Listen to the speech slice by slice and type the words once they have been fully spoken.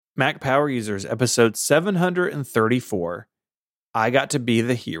Mac Power Users, episode 734. I got to be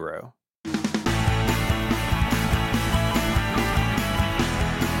the hero.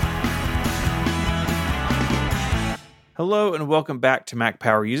 Hello and welcome back to Mac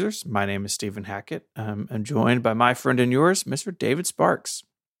Power Users. My name is Stephen Hackett. I'm joined by my friend and yours, Mr. David Sparks.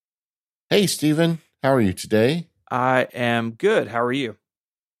 Hey, Stephen. How are you today? I am good. How are you?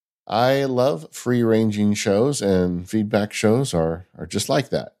 I love free-ranging shows, and feedback shows are just like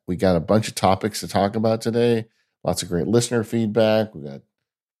that. We got a bunch of topics to talk about today. Lots of great listener feedback. We got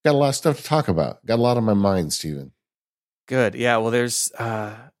a lot of stuff to talk about. Got a lot on my mind, Stephen. Good. Yeah. Well, there's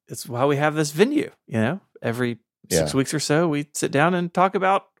it's why we have this venue. Every 6 weeks or so, we sit down and talk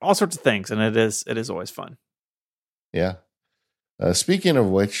about all sorts of things, and it is always fun. Yeah. Speaking of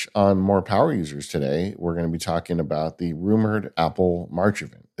which, on More Power Users today, we're going to be talking about the rumored Apple March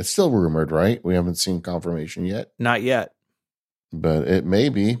event. It's still rumored, right? We haven't seen confirmation yet. Not yet. But it may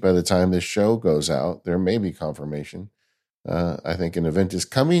be by the time this show goes out. There may be confirmation. I think an event is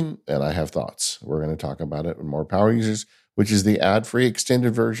coming, and I have thoughts. We're going to talk about it with More Power Users, which is the ad-free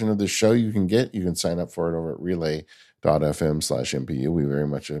extended version of the show you can get. You can sign up for it over at relay.fm/MPU. We very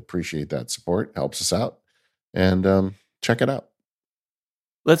much appreciate that support. Helps us out. And check it out.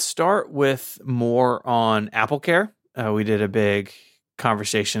 Let's start with more on AppleCare. We did a big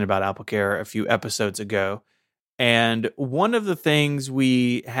conversation about AppleCare a few episodes ago. And one of the things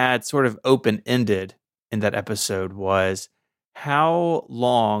we had sort of open-ended in that episode was, how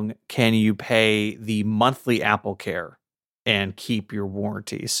long can you pay the monthly AppleCare and keep your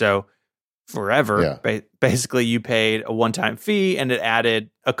warranty? So forever, basically you paid a one-time fee and it added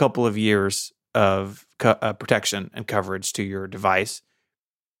a couple of years of protection and coverage to your device.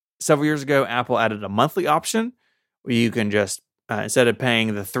 Several years ago, Apple added a monthly option where you can just, instead of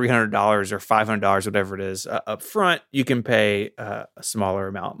paying the $300 or $500, whatever it is, up front, you can pay a smaller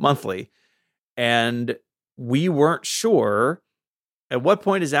amount monthly. And we weren't sure at what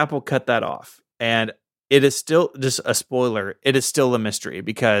point does Apple cut that off. And it is still, just a spoiler, it is still a mystery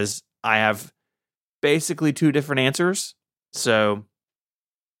because I have basically two different answers. So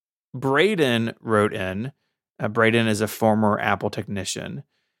Braden wrote in. Braden is a former Apple technician,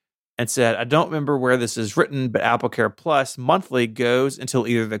 and said, I don't remember where this is written, but AppleCare Plus monthly goes until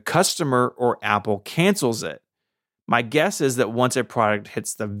either the customer or Apple cancels it. My guess is that once a product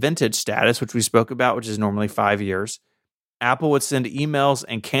hits the vintage status, which we spoke about, which is normally 5 years, Apple would send emails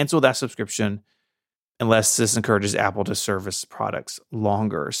and cancel that subscription unless this encourages Apple to service products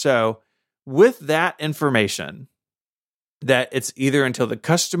longer. So with that information, that it's either until the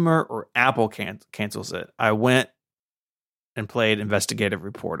customer or Apple cancels it, I went and played investigative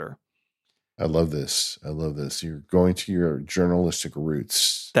reporter. I love this. You're going to your journalistic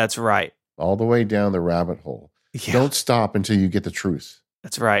roots. That's right. All the way down the rabbit hole. Yeah. Don't stop until you get the truth.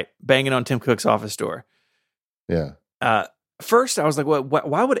 That's right. Banging on Tim Cook's office door. Yeah. First, I was like,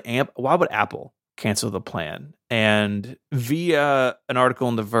 why would Apple cancel the plan? And via an article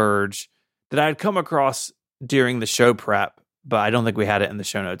in The Verge that I had come across during the show prep, but I don't think we had it in the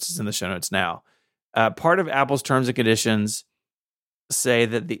show notes. It's in the show notes now. Part of Apple's terms and conditions say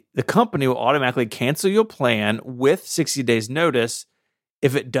that the company will automatically cancel your plan with 60 days notice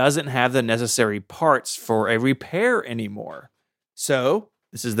if it doesn't have the necessary parts for a repair anymore. So,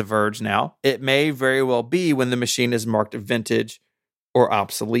 this is The Verge now, it may very well be when the machine is marked vintage or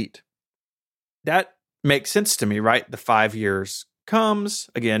obsolete. That makes sense to me, right? The 5 years comes.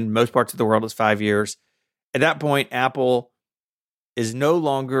 Again, most parts of the world is 5 years. At that point, Apple is no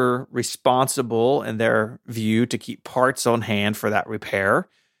longer responsible in their view to keep parts on hand for that repair.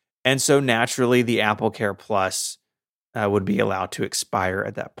 And so naturally, the AppleCare Plus would be allowed to expire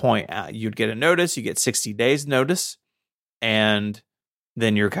at that point. You'd get a notice, you get 60 days notice, and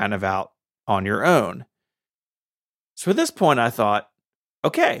then you're kind of out on your own. So at this point, I thought,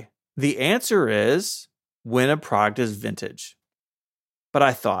 okay, the answer is when a product is vintage. But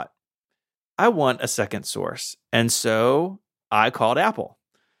I thought, I want a second source. And so I called Apple.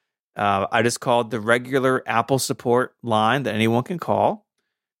 I just called the regular Apple support line that anyone can call.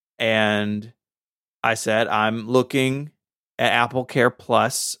 And I said, I'm looking at AppleCare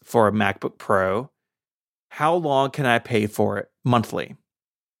Plus for a MacBook Pro. How long can I pay for it monthly?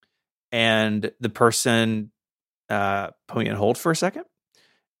 And the person put me on hold for a second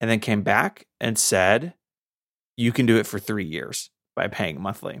and then came back and said, you can do it for 3 years by paying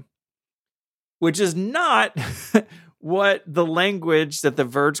monthly, which is not what the language that The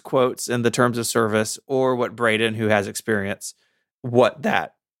Verge quotes in the terms of service, or what Braden, who has experience,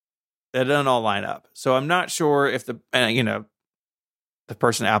 that doesn't all line up. So I'm not sure if the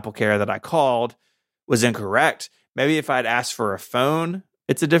person at AppleCare that I called was incorrect. Maybe if I'd asked for a phone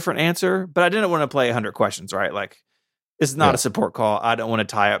it's a different answer, but I didn't want to play 100 questions, right? Like, it's not a support call. I don't want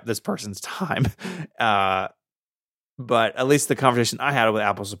to tie up this person's time. But at least the conversation I had with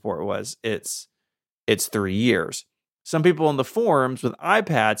Apple support was it's 3 years. Some people in the forums with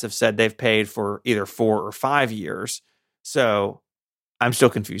iPads have said they've paid for either 4 or 5 years. So I'm still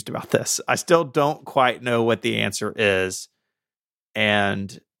confused about this. I still don't quite know what the answer is.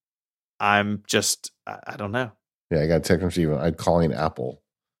 And I'm just, I don't know. Yeah, I got a text from Steven. I'm calling Apple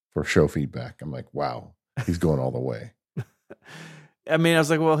for show feedback. I'm like, wow, he's going all the way. I mean, I was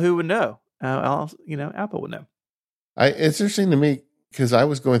like, well, who would know? Apple would know. It's interesting to me because I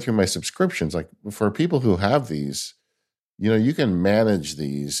was going through my subscriptions. Like for people who have these, you can manage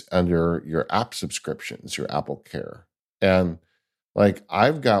these under your app subscriptions, your Apple Care. And like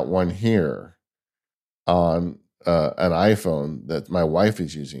I've got one here on an iPhone that my wife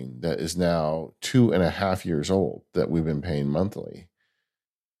is using that is now 2.5 years old that we've been paying monthly.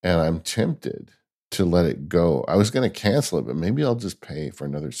 And I'm tempted to let it go. I was going to cancel it, but maybe I'll just pay for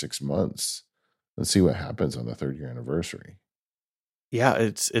another 6 months and see what happens on the 3rd year anniversary. Yeah,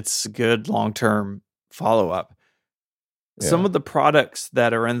 it's good long-term follow-up. Yeah. Some of the products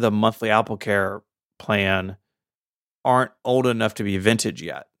that are in the monthly Apple Care plan aren't old enough to be vintage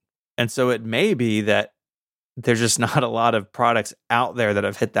yet. And so it may be that there's just not a lot of products out there that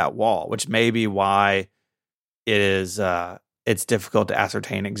have hit that wall, which may be why it's difficult to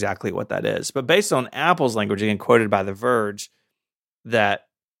ascertain exactly what that is. But based on Apple's language, again quoted by The Verge, that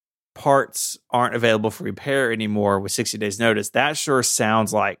parts aren't available for repair anymore with 60 days notice, that sure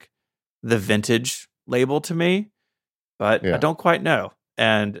sounds like the vintage label to me, but I don't quite know.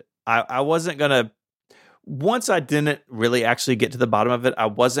 And I wasn't going to, once I didn't really actually get to the bottom of it, I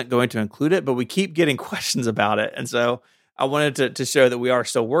wasn't going to include it, but we keep getting questions about it. And so I wanted to show that we are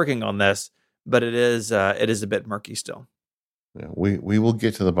still working on this, but it is a bit murky still. Yeah, we will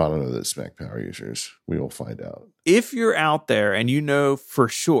get to the bottom of this, Mac Power users. We will find out. If you're out there and you know for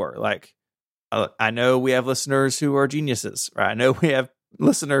sure, like I know we have listeners who are geniuses, right? I know we have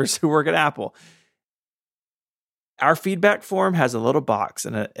listeners who work at Apple. Our feedback form has a little box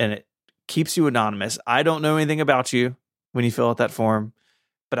and it keeps you anonymous. I don't know anything about you when you fill out that form,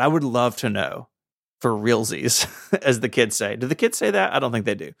 but I would love to know for realsies, as the kids say. Do the kids say that? I don't think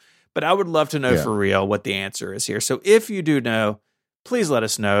they do. But I would love to know for real what the answer is here. So if you do know, please let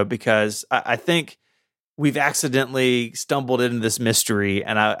us know, because I think we've accidentally stumbled into this mystery,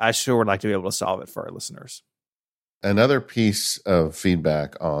 and I sure would like to be able to solve it for our listeners. Another piece of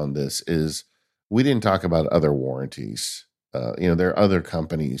feedback on this is we didn't talk about other warranties. There are other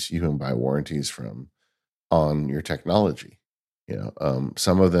companies you can buy warranties from on your technology.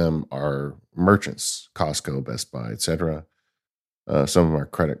 Some of them are merchants, Costco, Best Buy, etc. Some of them are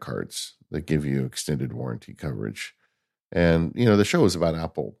credit cards that give you extended warranty coverage. And, the show is about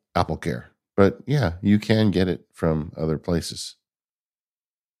Apple Care. But, yeah, you can get it from other places.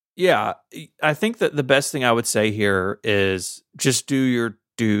 Yeah, I think that the best thing I would say here is just do your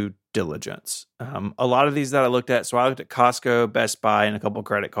due diligence. A lot of these that I looked at, so I looked at Costco, Best Buy, and a couple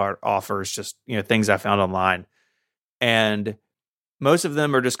credit card offers, just things I found online. And most of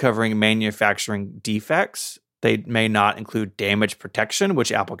them are just covering manufacturing defects. They may not include damage protection,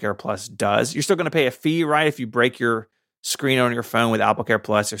 which Apple Care Plus does. You're still going to pay a fee, right? If you break your screen on your phone with Apple Care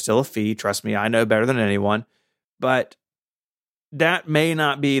Plus, there's still a fee. Trust me, I know better than anyone. But that may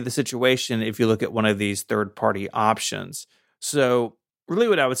not be the situation if you look at one of these third-party options. So really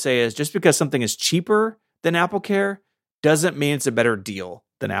what I would say is just because something is cheaper than Apple Care doesn't mean it's a better deal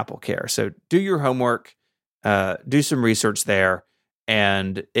than Apple Care. So do your homework, do some research there.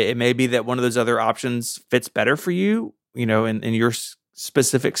 And it may be that one of those other options fits better for you, in your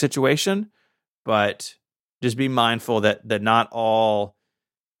specific situation. But just be mindful that not all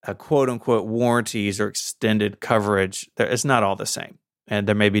quote unquote warranties or extended coverage, it's not all the same. And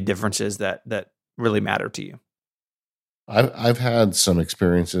there may be differences that really matter to you. I've had some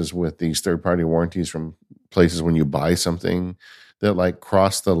experiences with these third-party warranties from places when you buy something that like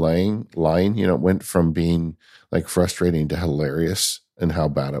crossed the line, went from being like frustrating to hilarious and how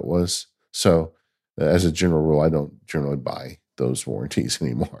bad it was. So as a general rule, I don't generally buy those warranties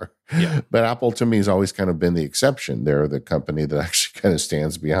anymore. Yeah. But Apple to me has always kind of been the exception. They're the company that actually kind of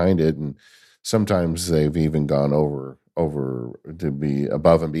stands behind it. And sometimes they've even gone over to be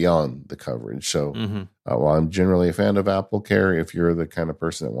above and beyond the coverage. So while I'm generally a fan of Apple Care, if you're the kind of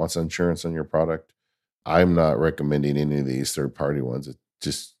person that wants insurance on your product, I'm not recommending any of these third-party ones. It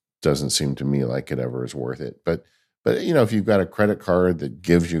just doesn't seem to me like it ever is worth it. But if you've got a credit card that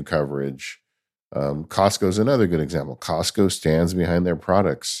gives you coverage, Costco is another good example. Costco stands behind their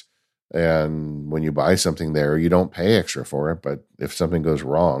products. And when you buy something there, you don't pay extra for it. But if something goes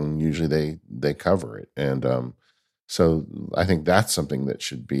wrong, usually they cover it. And so I think that's something that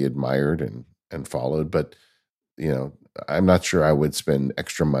should be admired and followed. But I'm not sure I would spend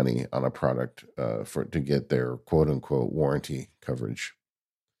extra money on a product to get their quote unquote warranty coverage.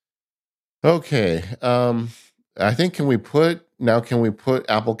 Okay. I think can we put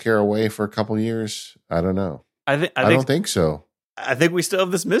AppleCare away for a couple years? I don't know. I don't think so. I think we still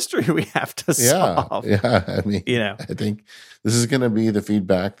have this mystery we have to solve. Yeah. I mean, I think this is going to be the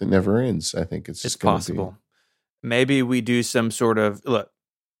feedback that never ends. I think it's possible. Maybe we do some sort of look.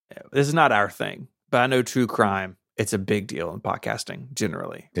 This is not our thing, but I know true crime. It's a big deal in podcasting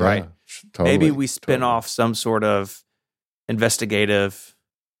generally, right? Totally, maybe we spin off some sort of investigative.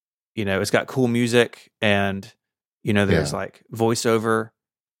 It's got cool music and there's like voiceover.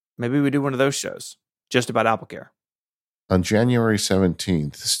 Maybe we do one of those shows just about AppleCare. On January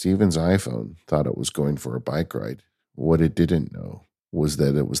 17th, Steven's iPhone thought it was going for a bike ride. What it didn't know was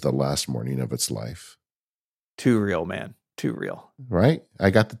that it was the last morning of its life. Too real, man. Too real. Right? I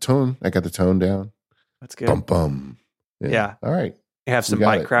got the tone down. That's good. Bum, bum. Yeah. All right. You have some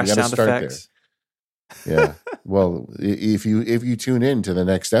bike crash sound effects. Yeah. Well, if you tune in to the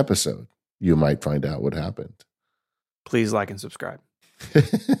next episode, you might find out what happened. Please like and subscribe.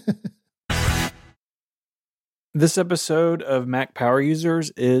 This episode of Mac Power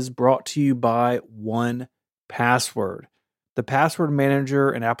Users is brought to you by 1Password, the password manager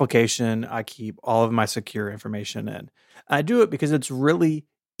and application I keep all of my secure information in. I do it because it's really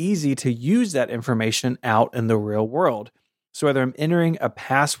easy to use that information out in the real world. So whether I'm entering a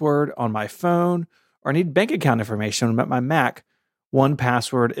password on my phone or I need bank account information at my Mac,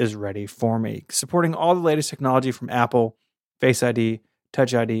 1Password is ready for me, supporting all the latest technology from Apple, Face ID,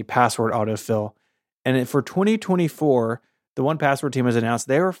 Touch ID, password autofill. And for 2024, the 1Password team has announced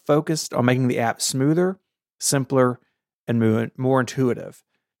they are focused on making the app smoother, simpler, and more intuitive.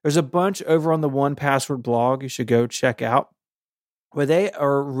 There's a bunch over on the 1Password blog you should go check out, where they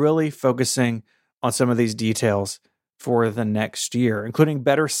are really focusing on some of these details for the next year, including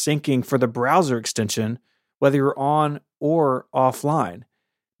better syncing for the browser extension, whether you're on or offline,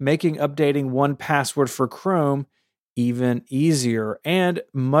 making updating 1Password for Chrome even easier, and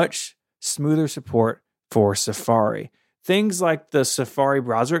much smoother support for Safari. Things like the Safari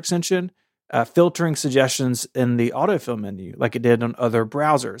browser extension, filtering suggestions in the autofill menu like it did on other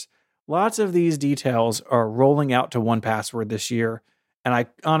browsers. Lots of these details are rolling out to 1Password this year, and I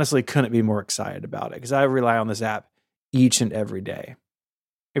honestly couldn't be more excited about it because I rely on this app each and every day.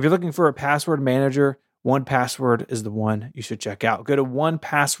 If you're looking for a password manager, 1Password is the one you should check out. Go to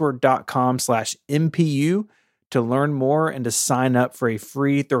 1password.com/MPU to learn more and to sign up for a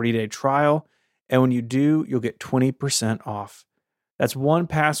free 30-day trial. And when you do, you'll get 20% off. That's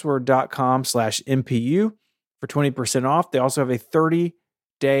 1password.com/MPU for 20% off. They also have a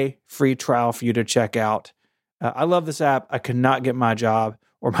 30-day free trial for you to check out. I love this app. I could not get my job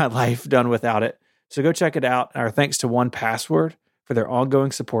or my life done without it. So go check it out. And our thanks to 1Password for their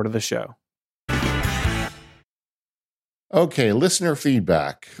ongoing support of the show. Okay, listener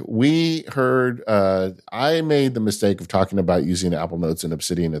feedback. We heard, I made the mistake of talking about using Apple Notes and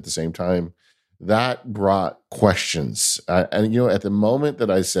Obsidian at the same time. That brought questions. And, at the moment that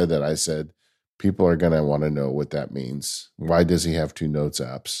I said that, I said, people are going to want to know what that means. Why does he have two Notes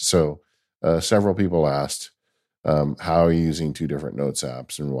apps? So several people asked, how are you using two different Notes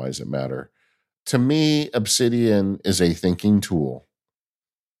apps and why does it matter? To me, Obsidian is a thinking tool.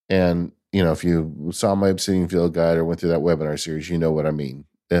 And if you saw my Obsidian Field Guide or went through that webinar series, you know what I mean.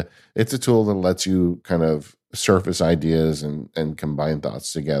 It's a tool that lets you kind of surface ideas and combine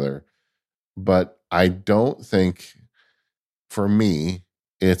thoughts together. But I don't think, for me,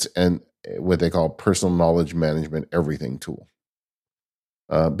 it's what they call personal knowledge management everything tool.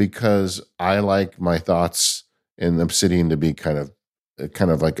 Because I like my thoughts in Obsidian to be kind of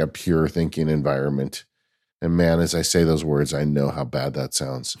like a pure thinking environment. And man, as I say those words, I know how bad that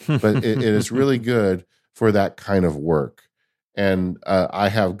sounds. But it is really good for that kind of work. And I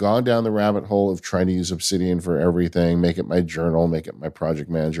have gone down the rabbit hole of trying to use Obsidian for everything, make it my journal, make it my project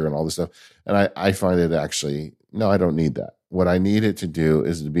manager and all this stuff. And I find it actually, no, I don't need that. What I need it to do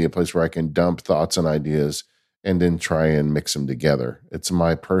is to be a place where I can dump thoughts and ideas and then try and mix them together. It's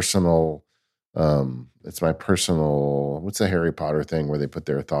my personal, what's the Harry Potter thing where they put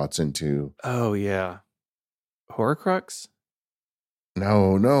their thoughts into? Oh, yeah. Horcrux?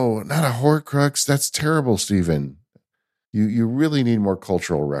 No, not a Horcrux. That's terrible, Stephen. You really need more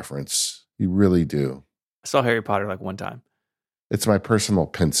cultural reference. You really do. I saw Harry Potter like one time. It's my personal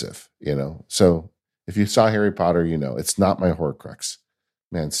pensive, So if you saw Harry Potter, it's not my Horcrux.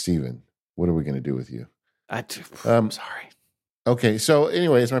 Man, Steven, what are we going to do with you? I'm sorry. Okay, so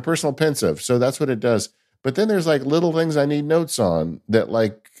anyway, it's my personal pensive. So that's what it does. But then there's like little things I need notes on that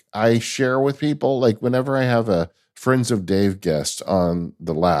like I share with people. Like whenever I have a Friends of Dave guest on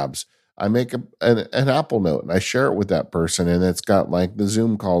the labs, I make an Apple note and I share it with that person, and it's got like the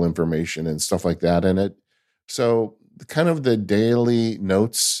Zoom call information and stuff like that in it. So kind of the daily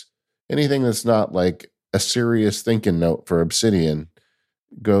notes, anything that's not like a serious thinking note for Obsidian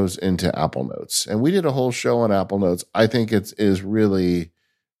goes into Apple Notes. And we did a whole show on Apple Notes. I think it is really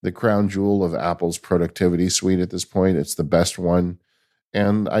the crown jewel of Apple's productivity suite at this point. It's the best one.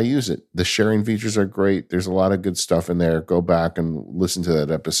 And I use it. The sharing features are great. There's a lot of good stuff in there. Go back and listen to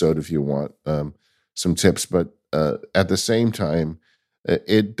that episode if you want some tips. But at the same time,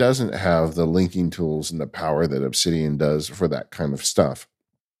 it doesn't have the linking tools and the power that Obsidian does for that kind of stuff.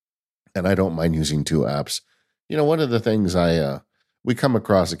 And I don't mind using two apps. You know, one of the things we come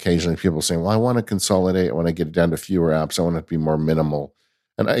across occasionally, people saying, well, I want to consolidate. I want to get it down to fewer apps. I want it to be more minimal.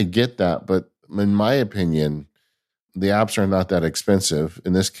 And I get that. But in my opinion, the apps are not that expensive.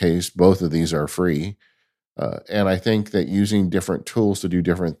 In this case, both of these are free. And I think that using different tools to do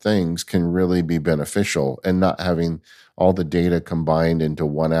different things can really be beneficial, and not having all the data combined into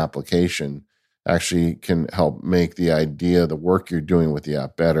one application actually can help make the work you're doing with the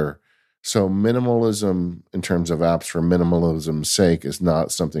app better. So minimalism in terms of apps for minimalism's sake is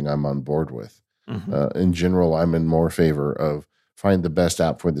not something I'm on board with. Mm-hmm. In general, I'm in more favor of find the best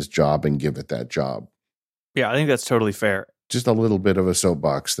app for this job and give it that job. Yeah, I think that's totally fair. Just a little bit of a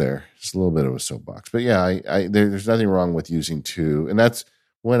soapbox there. Just a little bit of a soapbox. But yeah, there's nothing wrong with using two. And that's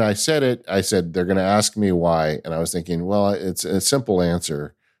when I said it, I said, they're going to ask me why. And I was thinking, well, it's a simple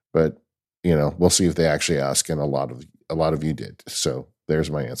answer, but you know, we'll see if they actually ask. And a lot of you did. So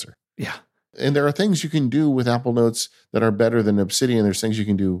there's my answer. Yeah. And there are things you can do with Apple Notes that are better than Obsidian. There's things you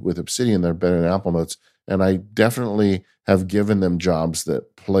can do with Obsidian that are better than Apple Notes. And I definitely have given them jobs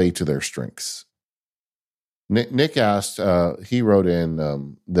that play to their strengths. Nick asked, he wrote in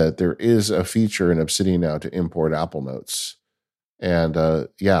that there is a feature in Obsidian now to import Apple Notes. And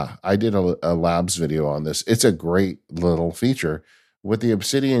yeah, I did a labs video on this. It's a great little feature. What the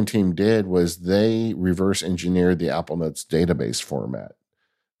Obsidian team did was they reverse engineered the Apple Notes database format,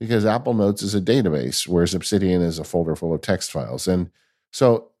 because Apple Notes is a database, whereas Obsidian is a folder full of text files. And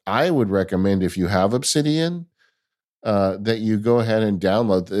so I would recommend, if you have Obsidian, that you go ahead and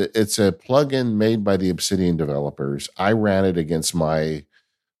download. It's a plugin made by the Obsidian developers. I ran it against my,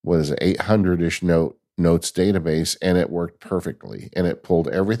 800-ish notes database, and it worked perfectly. And it pulled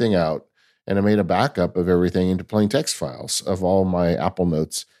everything out, and it made a backup of everything into plain text files of all my Apple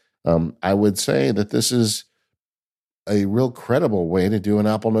Notes. I would say that this is a real credible way to do an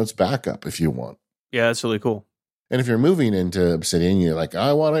Apple Notes backup if you want. Yeah, that's really cool. And if you're moving into Obsidian, you're like,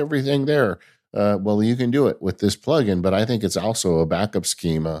 I want everything there. Well, you can do it with this plugin, but I think it's also a backup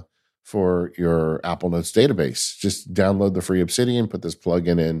schema for your Apple Notes database. Just download the free Obsidian, put this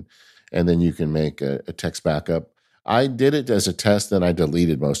plugin in, and then you can make a text backup. I did it as a test, then I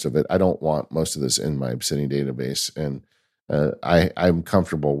deleted most of it. I don't want most of this in my Obsidian database, and I'm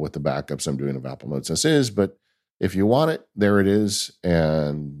comfortable with the backups I'm doing of Apple Notes as is, but if you want it, there it is,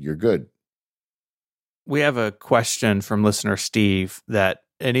 and you're good. We have a question from listener Steve that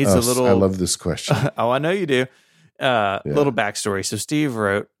it needs a little... I love this question. Oh, I know you do. Little backstory. So Steve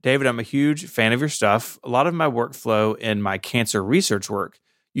wrote, David, I'm a huge fan of your stuff. A lot of my workflow in my cancer research work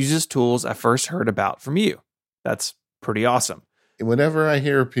uses tools I first heard about from you. That's pretty awesome. Whenever I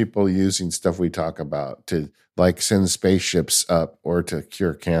hear people using stuff we talk about to like send spaceships up or to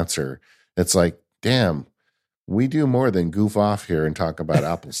cure cancer, it's like, damn, we do more than goof off here and talk about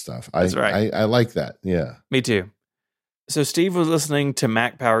Apple stuff. That's right. I like that. Yeah. Me too. So Steve was listening to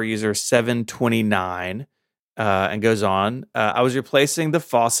Mac Power User 729 and goes on, I was replacing the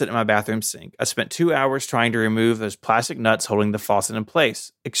faucet in my bathroom sink. I spent 2 hours trying to remove those plastic nuts holding the faucet in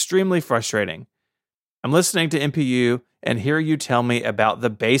place. Extremely frustrating. I'm listening to MPU and hear you tell me about the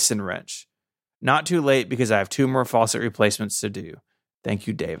basin wrench. Not too late because I have 2 more faucet replacements to do. Thank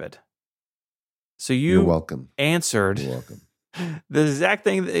you, David. So you're welcome. Answered You're welcome. The exact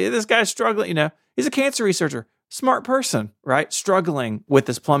thing. This guy's struggling, he's a cancer researcher, smart person, right? Struggling with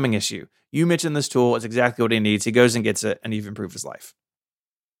this plumbing issue. You mentioned this tool. It's exactly what he needs. He goes and gets it, and you've improved his life.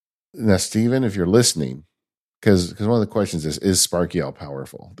 Now, Stephen, if you're listening, because one of the questions is Sparky all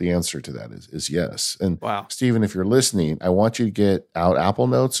powerful? The answer to that is yes. And wow. Stephen, if you're listening, I want you to get out Apple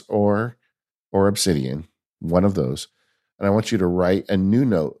Notes or Obsidian, one of those. And I want you to write a new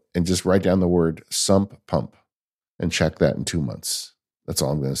note and just write down the word sump pump and check that in 2 months. That's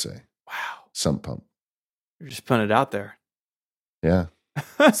all I'm going to say. Wow. Sump pump. You're just putting it out there. Yeah.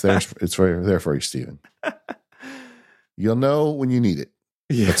 It's there. It's there for you, Steven. You'll know when you need it.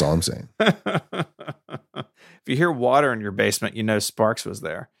 Yeah. That's all I'm saying. If you hear water in your basement, you know Sparks was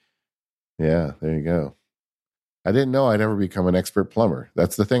there. Yeah, there you go. I didn't know I'd ever become an expert plumber.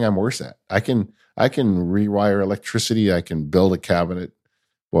 That's the thing I'm worse at. I can rewire electricity. I can build a cabinet.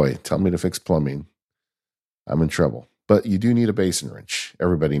 Boy, tell me to fix plumbing, I'm in trouble. But you do need a basin wrench.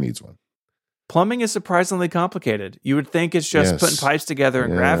 Everybody needs one. Plumbing is surprisingly complicated. You would think it's just putting pipes together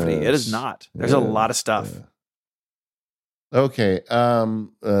in gravity. It is not. There's a lot of stuff. Yeah. Okay.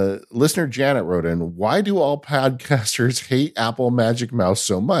 Listener Janet wrote in, why do all podcasters hate Apple Magic Mouse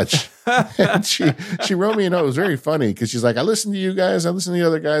so much? And she wrote me a note. It was very funny because she's like, I listen to you guys, I listen to the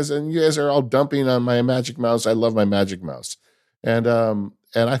other guys, and you guys are all dumping on my Magic Mouse. I love my Magic Mouse. And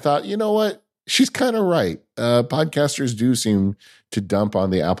I thought, you know what? She's kind of right. Podcasters do seem to dump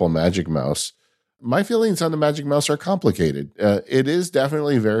on the Apple Magic Mouse. My feelings on the Magic Mouse are complicated. It is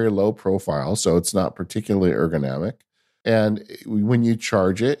definitely very low profile, so it's not particularly ergonomic. And when you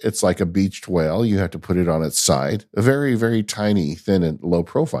charge it, it's like a beached whale. You have to put it on its side. A very, very tiny, thin, and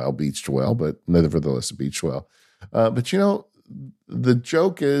low-profile beached whale, but nevertheless a beached whale. But, you know, the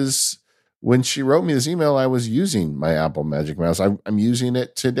joke is when she wrote me this email, I was using my Apple Magic Mouse. I'm using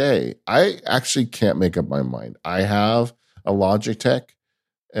it today. I actually can't make up my mind. I have a Logitech,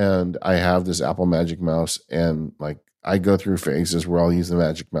 and I have this Apple Magic Mouse, and like I go through phases where I'll use the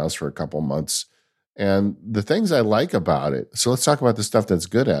Magic Mouse for a couple months. And the things I like about it, so let's talk about the stuff that's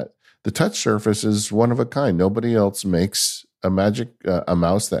good at. The touch surface is one of a kind. Nobody else makes a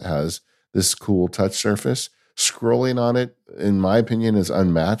mouse that has this cool touch surface. Scrolling on it, in my opinion, is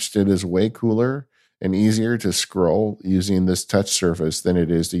unmatched. It is way cooler and easier to scroll using this touch surface than it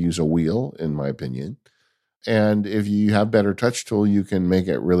is to use a wheel, in my opinion. And if you have better touch tool, you can make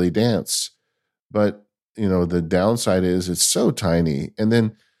it really dance. But, you know, the downside is it's so tiny. And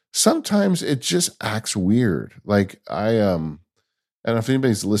then sometimes it just acts weird. Like I don't know if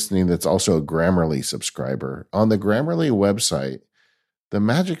anybody's listening that's also a Grammarly subscriber. On the Grammarly website, the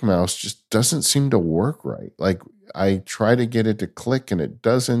Magic Mouse just doesn't seem to work right. Like I try to get it to click and it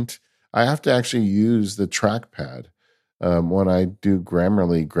doesn't. I have to actually use the trackpad when I do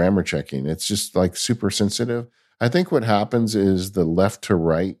Grammarly grammar checking. It's just like super sensitive. I think what happens is the left to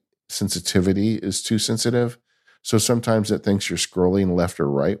right sensitivity is too sensitive. So sometimes it thinks you're scrolling left or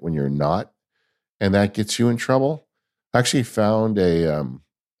right when you're not, and that gets you in trouble. I actually found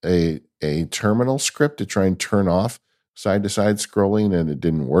a terminal script to try and turn off side to side scrolling, and it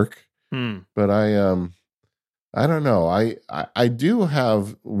didn't work. But I don't know. I do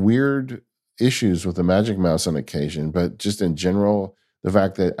have weird issues with the Magic Mouse on occasion, but just in general, the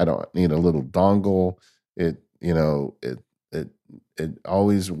fact that I don't need a little dongle, it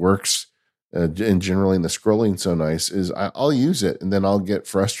always works. And generally, the scrolling so nice is I'll use it and then I'll get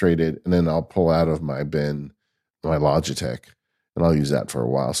frustrated and then I'll pull out of my bin my Logitech and I'll use that for a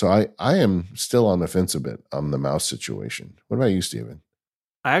while. So I am still on the fence a bit on the mouse situation. What about you, Steven?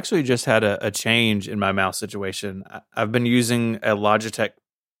 I actually just had a change in my mouse situation. I've been using a Logitech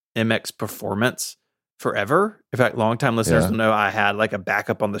MX Performance forever. In fact, longtime listeners will know I had like a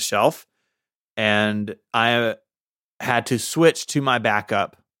backup on the shelf, and I had to switch to my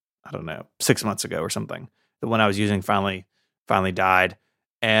backup, I don't know, 6 months ago or something. The one I was using finally died.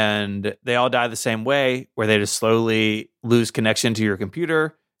 And they all die the same way, where they just slowly lose connection to your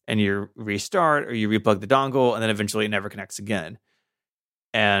computer and you restart or you replug the dongle and then eventually it never connects again.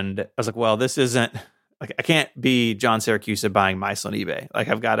 And I was like, well, this isn't like, I can't be John Siracusa buying mice on eBay. Like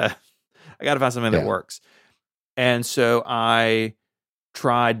I gotta find something that works. And so I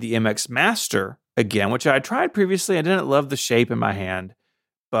tried the MX Master again, which I tried previously. I didn't love the shape in my hand,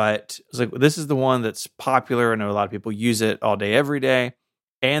 but I was like, this is the one that's popular. I know a lot of people use it all day, every day.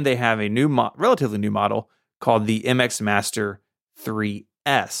 And they have a new, relatively new model called the MX Master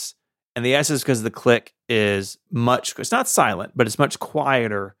 3S. And the S is because the click is it's not silent, but it's much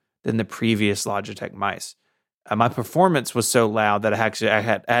quieter than the previous Logitech mice. My performance was so loud that I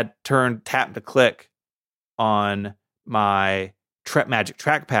had tapped the click on my Magic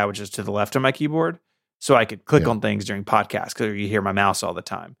Trackpad, which is to the left of my keyboard, so I could click on things during podcasts because you hear my mouse all the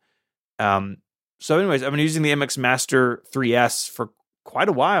time. So anyways, I've been using the MX Master 3S for quite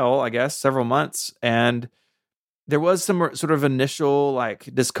a while, I guess, several months. And there was some sort of initial like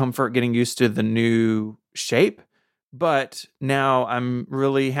discomfort getting used to the new shape, but now I'm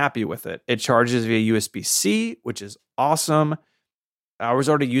really happy with it. It charges via USB-C, which is awesome. I was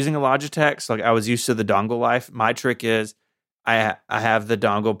already using a Logitech, so like I was used to the dongle life. My trick is I have the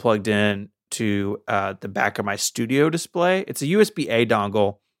dongle plugged in to the back of my studio display. It's a USB-A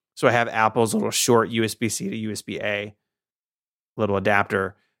dongle, so I have Apple's little short USB-C to USB-A little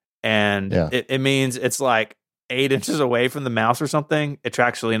adapter, and Yeah. it means it's like 8 inches away from the mouse or something. It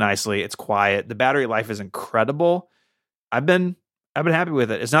tracks really nicely. It's quiet. The battery life is incredible. I've been happy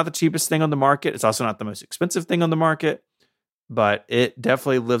with it. It's not the cheapest thing on the market. It's also not the most expensive thing on the market, but it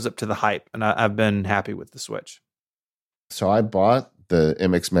definitely lives up to the hype, and I've been happy with the Switch. So I bought the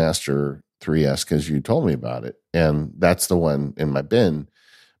MX Master 3S because you told me about it, and that's the one in my bin.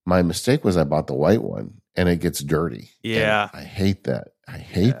 My mistake was I bought the white one, and it gets dirty. Yeah. And I hate that. I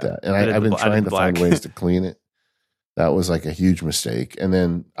hate that. And I did I've been the- I trying did to find black. ways to clean it. That was like a huge mistake. And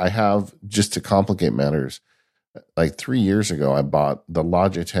then I have, just to complicate matters, like 3 years ago, I bought the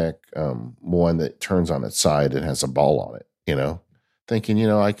Logitech one that turns on its side and has a ball on it, thinking,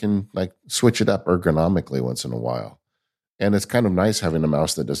 I can like switch it up ergonomically once in a while. And it's kind of nice having a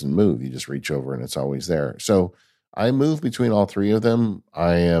mouse that doesn't move. You just reach over and it's always there. So I move between all three of them.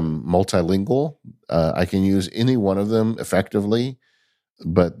 I am multilingual. I can use any one of them effectively,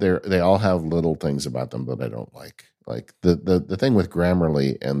 but they all have little things about them that I don't like. Like the thing with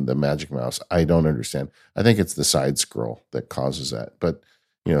Grammarly and the Magic Mouse, I don't understand. I think it's the side scroll that causes that. But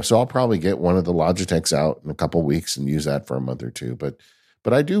so I'll probably get one of the Logitechs out in a couple weeks and use that for a month or two. But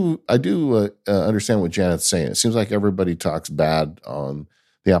I do understand what Janet's saying. It seems like everybody talks bad on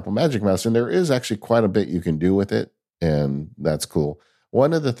the Apple Magic Mouse, and there is actually quite a bit you can do with it, and that's cool.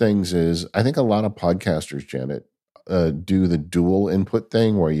 One of the things is I think a lot of podcasters, Janet, do the dual input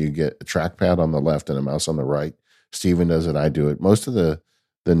thing where you get a trackpad on the left and a mouse on the right. Steven does it. I do it. Most of the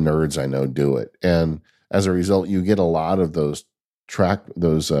nerds I know do it, and as a result, you get a lot of those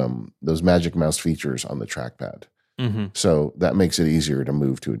Magic Mouse features on the trackpad. Mm-hmm. So that makes it easier to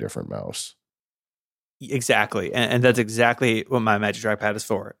move to a different mouse. Exactly. And that's exactly what my Magic Trackpad is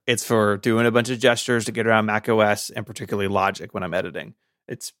for. It's for doing a bunch of gestures to get around macOS and particularly Logic when I'm editing.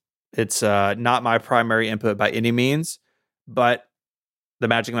 It's not my primary input by any means, but the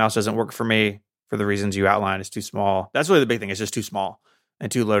Magic Mouse doesn't work for me for the reasons you outlined. It's too small. That's really the big thing. It's just too small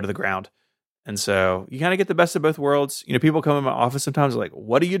and too low to the ground. And so you kind of get the best of both worlds. People come in my office sometimes like,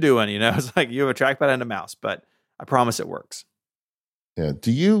 what are you doing? It's like you have a trackpad and a mouse, but I promise it works. Yeah.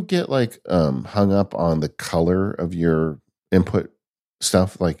 Do you get like hung up on the color of your input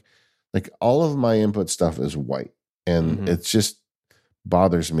stuff? Like all of my input stuff is white, and it just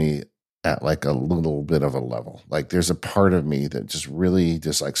bothers me at like a little bit of a level. Like there's a part of me that just really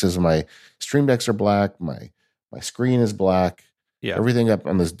dislikes. Says my Stream Decks are black, my screen is black, everything up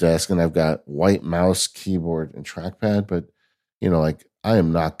on this desk, and I've got white mouse, keyboard, and trackpad. But like I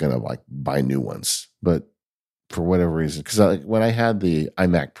am not gonna like buy new ones, but for whatever reason, because when I had the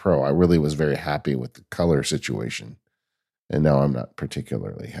iMac Pro, I really was very happy with the color situation, and now I'm not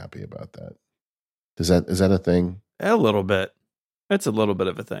particularly happy about that. Is that a thing? A little bit. It's a little bit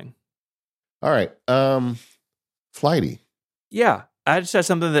of a thing. All right, Flighty. Yeah, I just had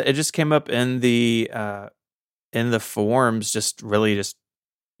something that it just came up in the forums, just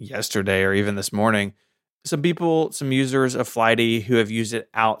yesterday or even this morning. Some users of Flighty who have used it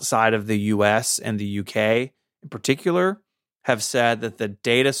outside of the US and the UK in particular have said that the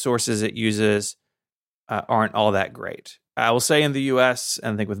data sources it uses aren't all that great. I will say in the US,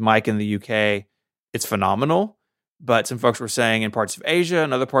 and I think with Mike in the UK, it's phenomenal. But some folks were saying in parts of Asia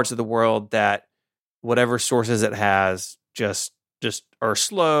and other parts of the world that whatever sources it has just are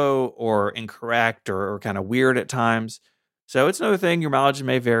slow or incorrect or kind of weird at times. So it's another thing. Your mileage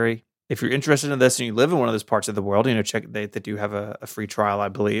may vary. If you're interested in this and you live in one of those parts of the world, check. They do have a free trial, I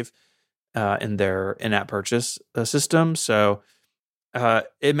believe, in their in-app purchase system. So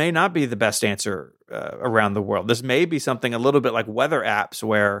it may not be the best answer around the world. This may be something a little bit like weather apps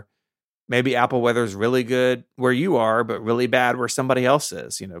where maybe Apple weather is really good where you are, but really bad where somebody else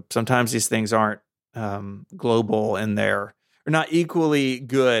is. Sometimes these things aren't global in or not equally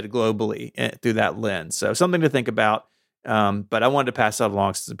good globally through that lens. So something to think about. But I wanted to pass that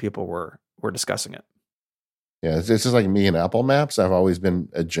along since people were discussing it. Yeah, it's just like me and Apple Maps. I've always been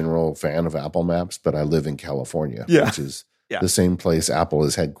a general fan of Apple Maps, but I live in California, which is the same place Apple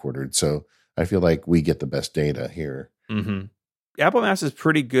is headquartered. So I feel like we get the best data here. Mm-hmm. Apple Maps is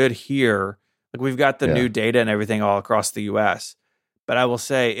pretty good here. Like we've got the new data and everything all across the U.S. But I will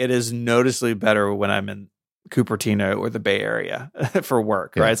say it is noticeably better when I'm in Cupertino or the Bay Area for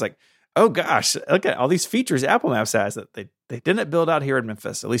work, right? It's like, oh gosh, look at all these features Apple Maps has that they didn't build out here in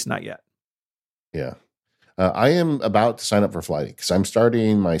Memphis, at least not yet. Yeah. I am about to sign up for Flighty because I'm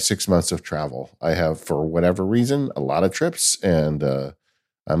starting my 6 months of travel. I have, for whatever reason, a lot of trips, and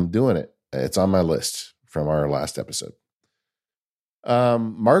I'm doing it. It's on my list from our last episode.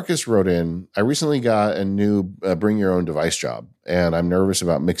 Marcus wrote in, I recently got a new bring your own device job, and I'm nervous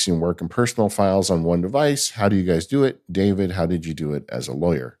about mixing work and personal files on one device. How do you guys do it? David, how did you do it as a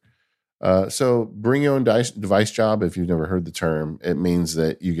lawyer? So bring your own device job, if you've never heard the term, it means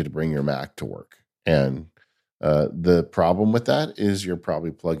that you get to bring your Mac to work. And the problem with that is you're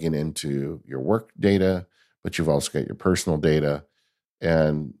probably plugging into your work data, but you've also got your personal data.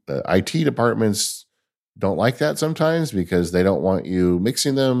 And the IT departments don't like that sometimes because they don't want you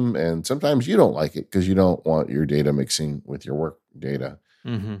mixing them. And sometimes you don't like it because you don't want your data mixing with your work data.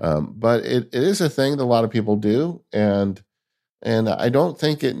 Mm-hmm. But it is a thing that a lot of people do. And I don't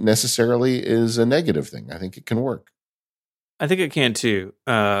think it necessarily is a negative thing. I think it can work. I think it can too.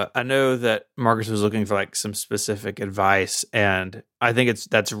 I know that Marcus was looking for like some specific advice, and I think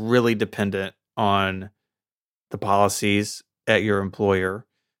that's really dependent on the policies at your employer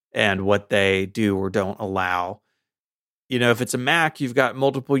and what they do or don't allow. You know, if it's a Mac, you've got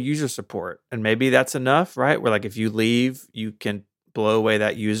multiple user support, and maybe that's enough, right? Where like if you leave, you can blow away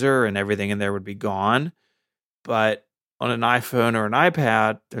that user and everything in there would be gone. But on an iPhone or an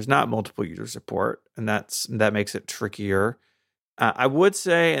iPad, there's not multiple user support, and that makes it trickier. I would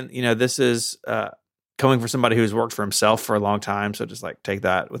say, and you know, this is coming from somebody who's worked for himself for a long time, so just like take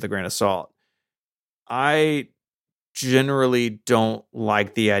that with a grain of salt. I generally don't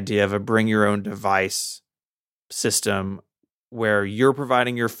like the idea of a bring your own device system where you're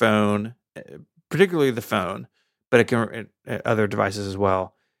providing your phone, particularly the phone, but it can other devices as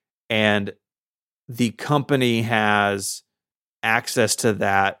well, and the company has access to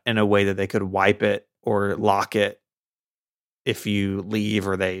that in a way that they could wipe it or lock it if you leave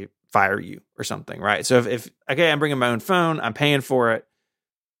or they fire you or something, right? So if okay, I'm bringing my own phone, I'm paying for it.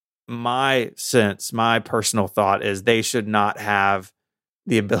 My personal thought is they should not have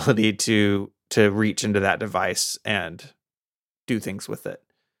the ability to reach into that device and do things with it.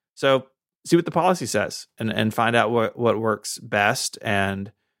 So see what the policy says and find out what works best.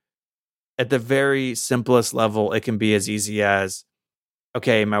 And at the very simplest level, it can be as easy as,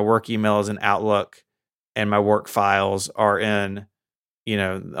 okay, my work email is in Outlook and my work files are in, you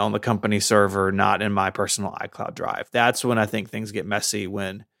know, on the company server, not in my personal iCloud drive. That's when I think things get messy,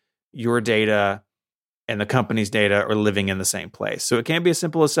 when your data and the company's data are living in the same place. So it can be as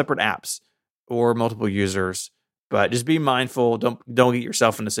simple as separate apps or multiple users, but just be mindful. Don't get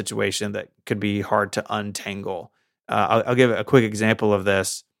yourself in a situation that could be hard to untangle. I'll give a quick example of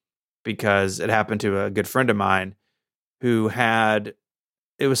this because it happened to a good friend of mine who had,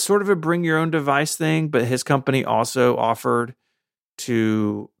 it was sort of a bring your own device thing, but his company also offered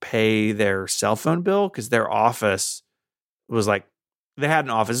to pay their cell phone bill because their office was like, they had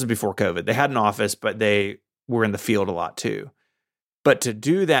an office. This is before COVID. They had an office, but they were in the field a lot too. But to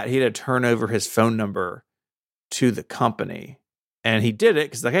do that, he had to turn over his phone number to the company. And he did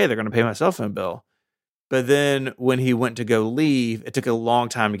it because like, hey, they're going to pay my cell phone bill. But then when he went to go leave, it took a long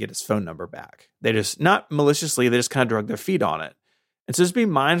time to get his phone number back. They just, not maliciously, they just kind of drug their feet on it. And so just be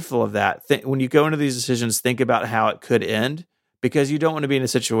mindful of that. When you go into these decisions, think about how it could end, because you don't want to be in a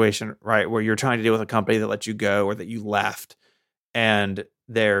situation, right, where you're trying to deal with a company that let you go or that you left, and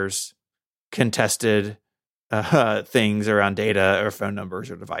there's contested things around data or phone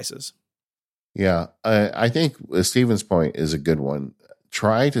numbers or devices. Yeah, I think Stephen's point is a good one.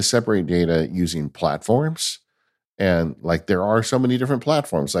 Try to separate data using platforms. And like there are so many different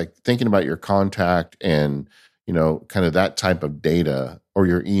platforms, like thinking about your contact and, you know, kind of that type of data, or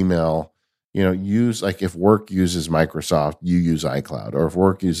your email, you know, use, like if work uses Microsoft, you use iCloud, or if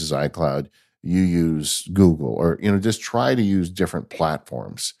work uses iCloud, you use Google, or, you know, just try to use different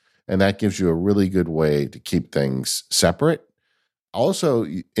platforms. And that gives you a really good way to keep things separate. Also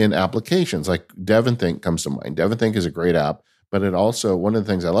in applications like DevonThink comes to mind. DevonThink is a great app, but it also, one of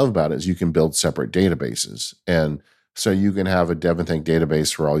the things I love about it is you can build separate databases. And so you can have a DevonThink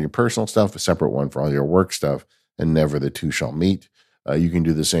database for all your personal stuff, a separate one for all your work stuff, and never the two shall meet. You can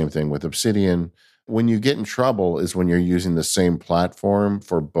do the same thing with Obsidian. When you get in trouble is when you're using the same platform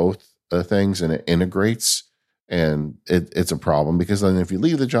for both things and it integrates, and it's a problem, because then if you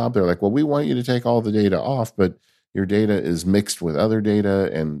leave the job, they're like, well, we want you to take all the data off, but your data is mixed with other data,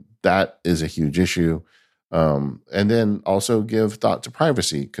 and that is a huge issue. And then also give thought to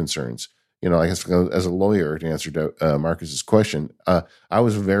privacy concerns. You know, I guess as a lawyer, to answer Marcus's question, I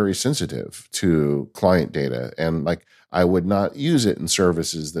was very sensitive to client data, and like I would not use it in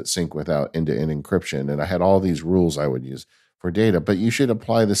services that sync without end-to-end encryption. And I had all these rules I would use for data, but you should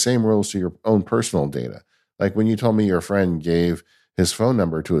apply the same rules to your own personal data. Like when you told me your friend gave his phone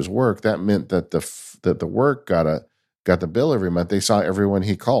number to his work, that meant that the work got the bill every month. They saw everyone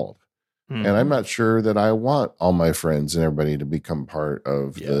he called. And I'm not sure that I want all my friends and everybody to become part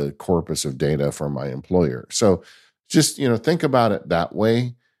of Yeah. the corpus of data for my employer. So just, think about it that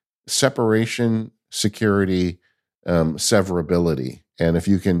way. Separation, security, severability. And if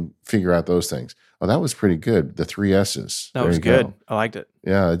you can figure out those things. Oh, that was pretty good. The 3 S's. That was good. I liked it.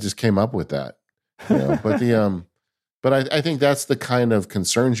 Yeah, I just came up with that. But I think that's the kind of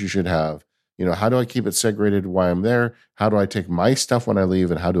concerns you should have. How do I keep it segregated while I'm there? How do I take my stuff when I leave,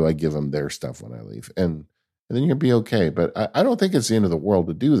 and how do I give them their stuff when I leave? And then you'll be okay. But I don't think it's the end of the world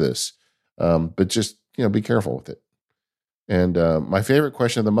to do this. But just be careful with it. And my favorite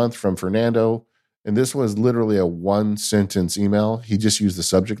question of the month from Fernando, and this was literally a 1-sentence email. He just used the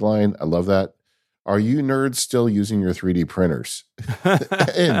subject line. I love that. Are you nerds still using your 3D printers?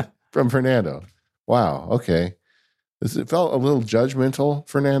 And from Fernando. Wow. Okay. It felt a little judgmental,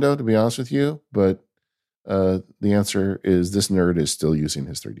 Fernando, to be honest with you, but the answer is this nerd is still using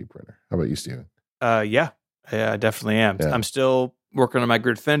his 3D printer. How about you, Steven? Yeah, I definitely am. Yeah. I'm still working on my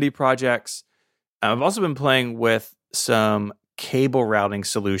Gridfinity projects. I've also been playing with some cable routing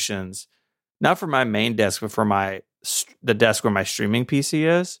solutions, not for my main desk, but for the desk where my streaming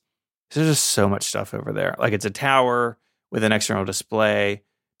PC is. There's just so much stuff over there. Like, it's a tower with an external display.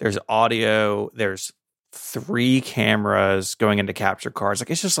 There's audio. There's 3 cameras going into capture cards. Like,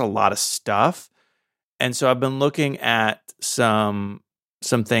 it's just a lot of stuff. And so I've been looking at some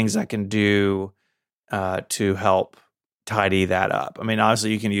things I can do to help tidy that up. I mean,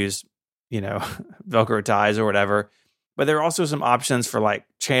 obviously you can use, Velcro ties or whatever, but there are also some options for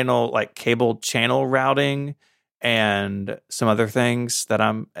cable channel routing and some other things that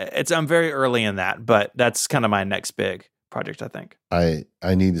I'm very early in that, but that's kind of my next big project, I think. I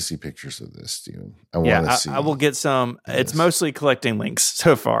need to see pictures of this, Steven. I want to see. I will get some. It's mostly collecting links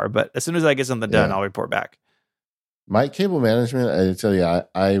so far, but as soon as I get something done, I'll report back. My cable management, I tell you,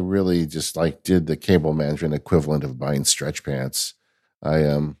 I really just did the cable management equivalent of buying stretch pants.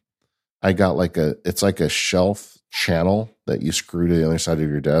 I got it's like a shelf channel that you screw to the other side of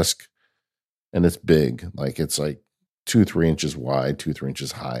your desk, and it's big. It's 2-3 inches wide, 2-3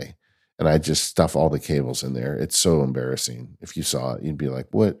 inches high. And I just stuff all the cables in there. It's so embarrassing. If you saw it, you'd be like,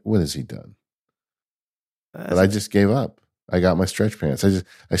 what has he done? But I just gave up. I got my stretch pants.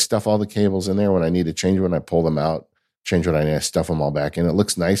 I stuff all the cables in there. When I need to change one, I pull them out, change what I need, I stuff them all back in. It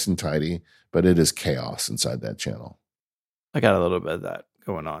looks nice and tidy, but it is chaos inside that channel. I got a little bit of that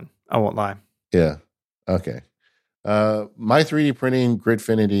going on. I won't lie. Yeah. Okay. My 3D printing,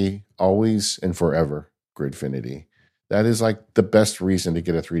 Gridfinity, always and forever Gridfinity. That is the best reason to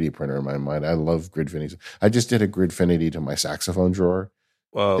get a 3D printer in my mind. I love Gridfinity. I just did a Gridfinity to my saxophone drawer.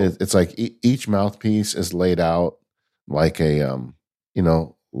 Whoa. It's each mouthpiece is laid out like a,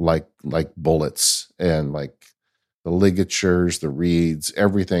 like bullets, and the ligatures, the reeds,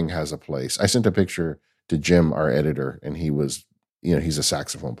 everything has a place. I sent a picture to Jim, our editor, and he was, he's a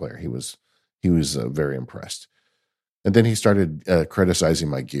saxophone player. He was very impressed. And then he started criticizing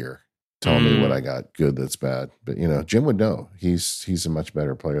my gear, telling me what I got good, that's bad. But, Jim would know. He's a much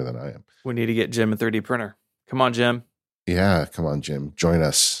better player than I am. We need to get Jim a 3D printer. Come on, Jim. Yeah, come on, Jim. Join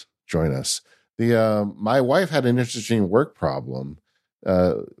us. My wife had an interesting work problem.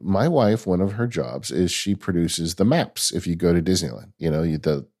 My wife, one of her jobs is she produces the maps if you go to Disneyland.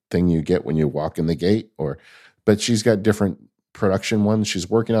 The thing you get when you walk in the gate, but she's got different production ones she's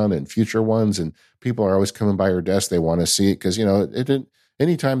working on and future ones, and people are always coming by her desk. They want to see it because,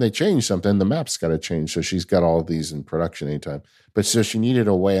 anytime they change something, the map's got to change. So she's got all of these in production anytime. But so she needed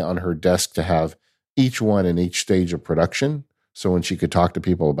a way on her desk to have each one in each stage of production. So when she could talk to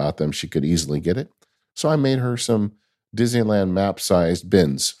people about them, she could easily get it. So I made her some Disneyland map-sized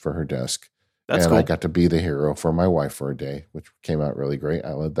bins for her desk. That's and cool. I got to be the hero for my wife for a day, which came out really great.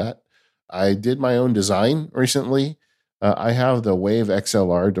 I love that. I did my own design recently. I have the Wave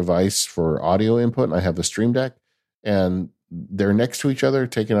XLR device for audio input, and I have the Stream Deck. And they're next to each other,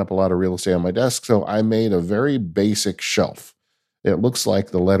 taking up a lot of real estate on my desk. So I made a very basic shelf. It looks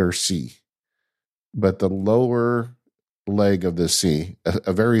like the letter C, but the lower leg of the C,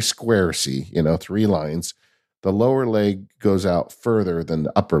 a very square C, 3 lines, the lower leg goes out further than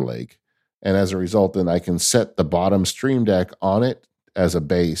the upper leg. And as a result, then I can set the bottom Stream Deck on it as a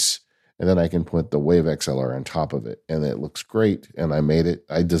base, and then I can put the Wave XLR on top of it. And it looks great. And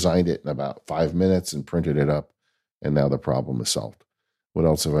I designed it in about 5 minutes and printed it up. And now the problem is solved. What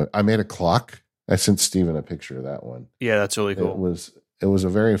else have I made a clock. I sent Steven a picture of that one. Yeah, that's really cool. It was a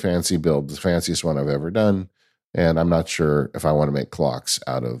very fancy build, the fanciest one I've ever done. And I'm not sure if I want to make clocks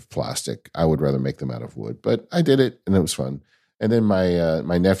out of plastic. I would rather make them out of wood. But I did it, and it was fun. And then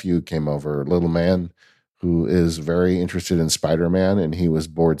my nephew came over, little man, who is very interested in Spider-Man, and he was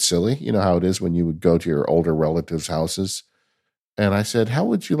bored silly. You know how it is when you would go to your older relatives' houses. And I said, how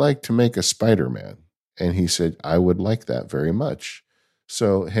would you like to make a Spider-Man? And he said, I would like that very much.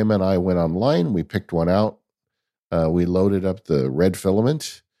 So him and I went online. We picked one out. We loaded up the red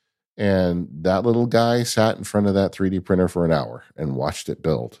filament. And that little guy sat in front of that 3D printer for an hour and watched it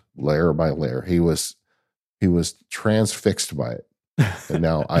build layer by layer. He was transfixed by it. And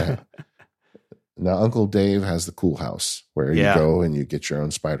now Uncle Dave has the cool house where you go and you get your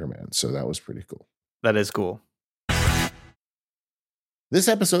own Spider-Man. So that was pretty cool. That is cool. This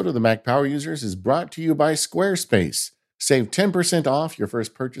episode of the Mac Power Users is brought to you by Squarespace. Save 10% off your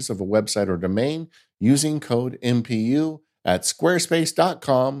first purchase of a website or domain using code MPU at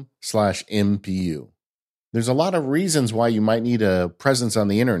squarespace.com/MPU. There's a lot of reasons why you might need a presence on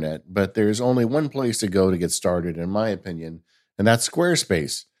the internet, but there's only one place to go to get started, in my opinion, and that's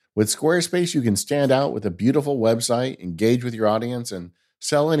Squarespace. With Squarespace, you can stand out with a beautiful website, engage with your audience, and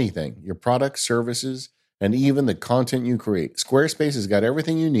sell anything, your products, services, and even the content you create. Squarespace has got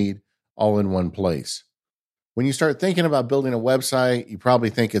everything you need all in one place. When you start thinking about building a website, you probably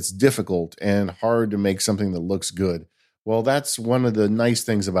think it's difficult and hard to make something that looks good. Well, that's one of the nice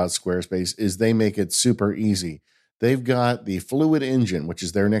things about Squarespace is they make it super easy. They've got the Fluid Engine, which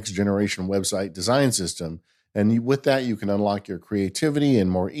is their next generation website design system. And with that, you can unlock your creativity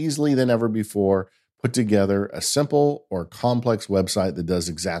and more easily than ever before put together a simple or complex website that does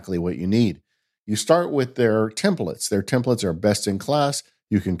exactly what you need. You start with their templates. Their templates are best in class.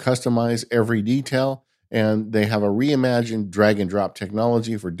 You can customize every detail, and they have a reimagined drag and drop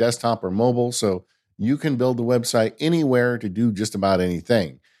technology for desktop or mobile. So you can build a website anywhere to do just about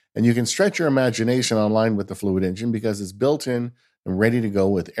anything. And you can stretch your imagination online with the Fluid Engine because it's built in and ready to go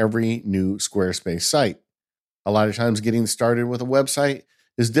with every new Squarespace site. A lot of times getting started with a website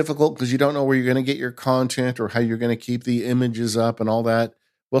is difficult because you don't know where you're going to get your content or how you're going to keep the images up and all that.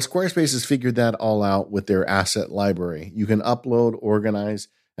 Well, Squarespace has figured that all out with their asset library. You can upload, organize,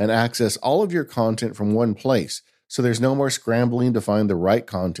 and access all of your content from one place. So there's no more scrambling to find the right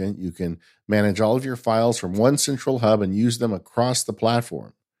content. You can manage all of your files from one central hub and use them across the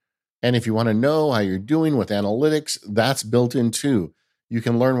platform. And if you want to know how you're doing with analytics, that's built in too. You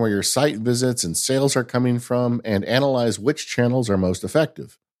can learn where your site visits and sales are coming from and analyze which channels are most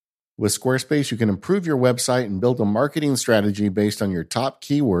effective. With Squarespace, you can improve your website and build a marketing strategy based on your top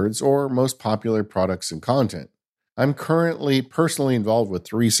keywords or most popular products and content. I'm currently personally involved with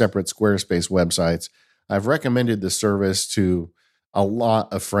 3 separate Squarespace websites. I've recommended the service to a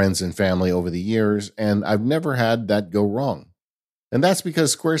lot of friends and family over the years, and I've never had that go wrong. And that's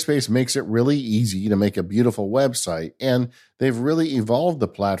because Squarespace makes it really easy to make a beautiful website, and they've really evolved the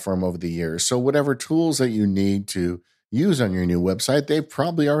platform over the years. So whatever tools that you need to use on your new website, they've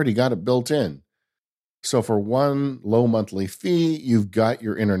probably already got it built in. So for one low monthly fee, you've got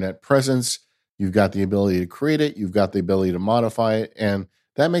your internet presence, you've got the ability to create it, you've got the ability to modify it, and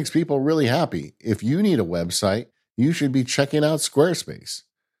that makes people really happy. If you need a website, you should be checking out Squarespace.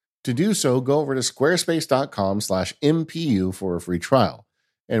 To do so, go over to squarespace.com/MPU for a free trial.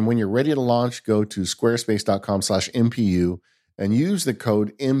 And when you're ready to launch, go to squarespace.com/MPU and use the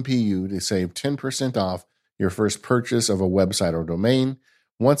code MPU to save 10% off your first purchase of a website or domain.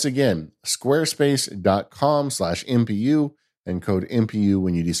 Once again, squarespace.com/MPU and code MPU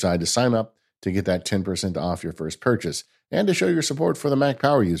when you decide to sign up to get that 10% off your first purchase and to show your support for the Mac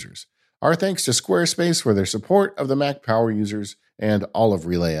Power Users. Our thanks to Squarespace for their support of the Mac Power Users and all of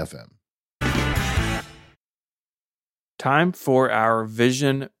Relay FM. Time for our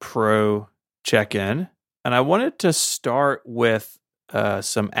Vision Pro check-in. And I wanted to start with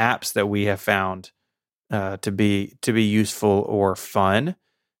some apps that we have found to be useful or fun.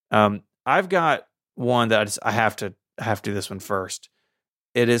 I've got one that I have to do this one first.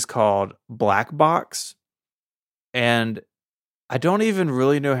 It is called Blackbox, and I don't even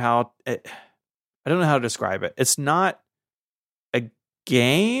really know how I don't know how to describe it. It's not a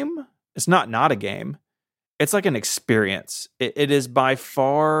game. It's not a game. It's like an experience. It is by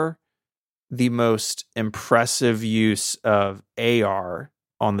far the most impressive use of AR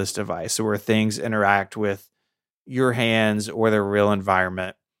on this device, so where things interact with your hands or their real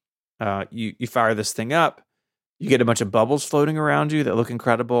environment. You fire this thing up, you get a bunch of bubbles floating around you that look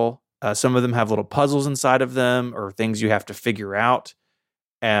incredible. Some of them have little puzzles inside of them or things you have to figure out.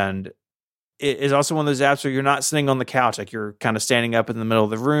 And it is also one of those apps where you're not sitting on the couch, like you're kind of standing up in the middle of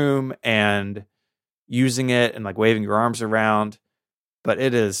the room and using it and like waving your arms around. But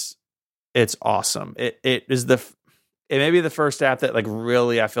it's awesome. It may be the first app that like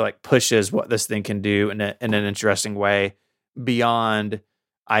really I feel like pushes what this thing can do in an interesting way beyond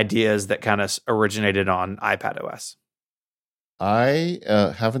ideas that kind of originated on iPad OS? I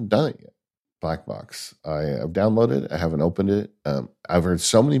haven't done it yet. Black Box. I've downloaded it. I haven't opened it. I've heard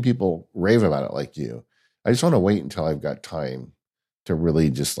so many people rave about it like you. I just want to wait until I've got time to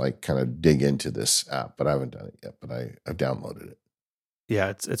really just like kind of dig into this app, but I haven't done it yet, but I've downloaded it. Yeah,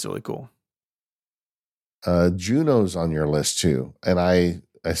 it's really cool. Juno's on your list too. And I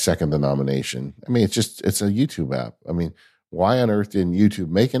second the nomination. I mean, it's a YouTube app. I mean, why on earth didn't YouTube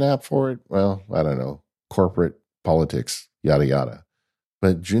make an app for it? Well, I don't know. Corporate politics, yada, yada.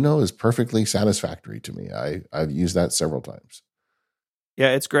 But Juno is perfectly satisfactory to me. I've used that several times.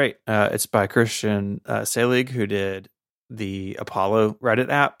 Yeah, it's great. It's by Christian Selig, who did the Apollo Reddit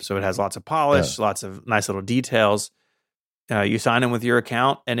app. So it has lots of polish, lots of nice little details. You sign in with your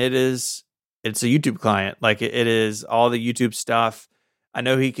account, and it's a YouTube client. Like it is all the YouTube stuff. I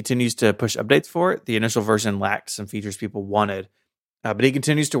know he continues to push updates for it. The initial version lacked some features people wanted, but he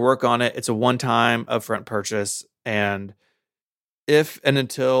continues to work on it. It's a one-time upfront purchase, and if and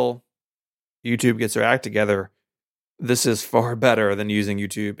until YouTube gets their act together, this is far better than using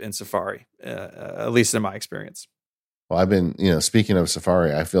YouTube in Safari, at least in my experience. Well, I've been, speaking of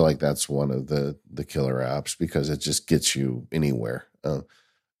Safari, I feel like that's one of the killer apps because it just gets you anywhere.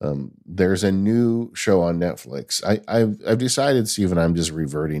 There's a new show on Netflix. I've decided, Stephen, I'm just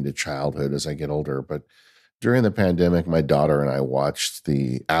reverting to childhood as I get older. But during the pandemic, my daughter and I watched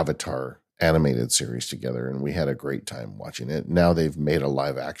the Avatar animated series together, and we had a great time watching it. Now they've made a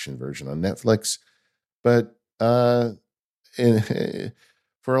live action version on Netflix, but for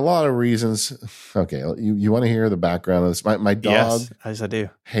a lot of reasons. Okay, you want to hear the background of this? My dog, yes, I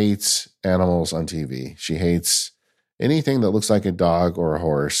do, hates animals on TV. She hates anything that looks like a dog or a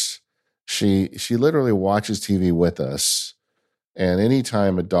horse. She literally watches TV with us, and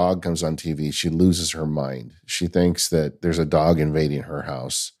anytime a dog comes on TV, she loses her mind. She thinks that there's a dog invading her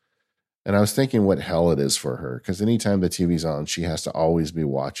house. And I was thinking what hell it is for her, because anytime the TV's on, she has to always be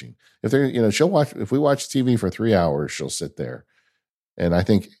watching. She'll watch. If we watch TV for 3 hours, she'll sit there. And I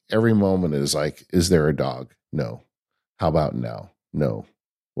think every moment is like, is there a dog? No. How about now? No.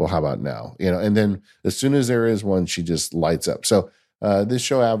 Well, how about now? And then as soon as there is one, she just lights up. So this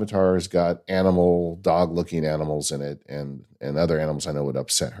show Avatar has got dog-looking animals in it, and other animals I know would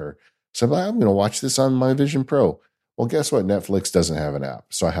upset her. So I'm going to watch this on my Vision Pro. Well, guess what? Netflix doesn't have an app,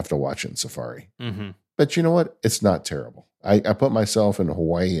 so I have to watch it in Safari. Mm-hmm. But you know what? It's not terrible. I put myself in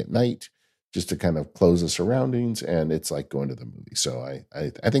Hawaii at night just to kind of close the surroundings, and it's like going to the movie. So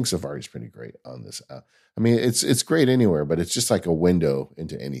I think Safari is pretty great on this app. I mean, it's great anywhere, but it's just like a window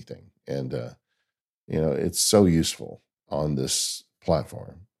into anything. And, it's so useful on this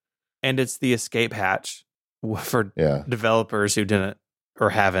platform. And it's the escape hatch for developers who didn't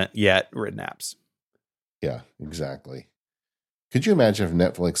or haven't yet written apps. Yeah, exactly. Could you imagine if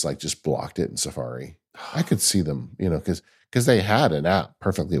Netflix just blocked it in Safari? I could see them, because they had an app,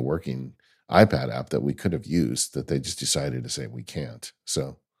 perfectly working iPad app that we could have used that they just decided to say we can't.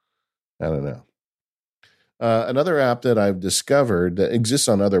 So I don't know. Another app that I've discovered that exists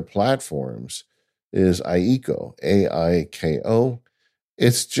on other platforms is Aiko, Aiko.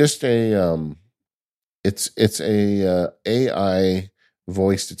 It's just a AI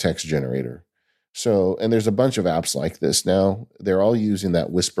voice to text generator. So, and there's a bunch of apps like this now. They're all using that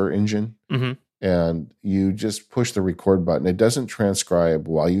Whisper engine. Mm-hmm. And you just push the record button. It doesn't transcribe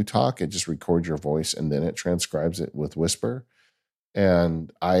while you talk. It just records your voice, and then it transcribes it with Whisper.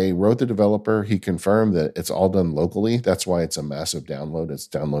 And I wrote the developer. He confirmed that it's all done locally. That's why it's a massive download. It's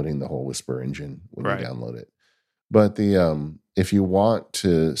downloading the whole Whisper engine when you download it. But if you want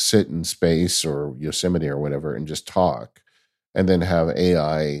to sit in space or Yosemite or whatever and just talk, and then have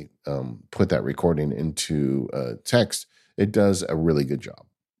AI put that recording into text, it does a really good job.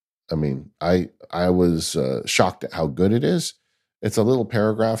 I mean, I was shocked at how good it is. It's a little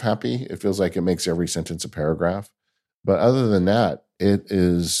paragraph happy. It feels like it makes every sentence a paragraph. But other than that, it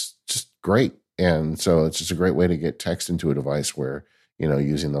is just great. And so it's just a great way to get text into a device where,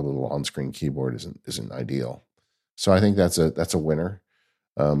 using the little on-screen keyboard isn't ideal. So I think that's a winner.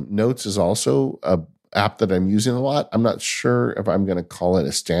 Notes is also a app that I'm using a lot. I'm not sure if I'm going to call it a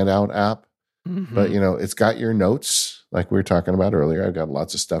standout app, but it's got your notes like we were talking about earlier. I've got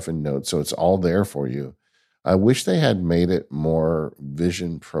lots of stuff in Notes, so it's all there for you. I wish they had made it more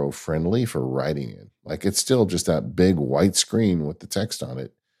Vision Pro friendly for writing in. Like it's still just that big white screen with the text on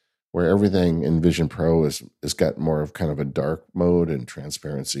it, where everything in Vision Pro is got more of kind of a dark mode and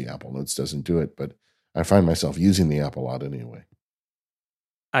transparency. Apple Notes doesn't do it, but I find myself using the app a lot anyway.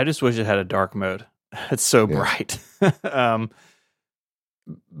 I just wish it had a dark mode. It's so bright.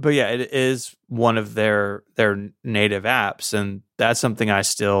 but yeah, it is one of their native apps, and that's something I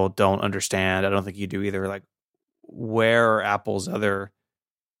still don't understand. I don't think you do either. Like, where are Apple's other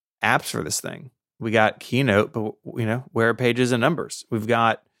apps for this thing? We got Keynote, but where are Pages and Numbers? We've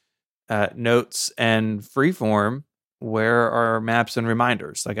got Notes and Freeform. Where are Maps and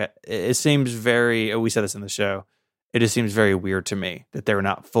Reminders? Like, it seems very. We said this in the show. It just seems very weird to me that they're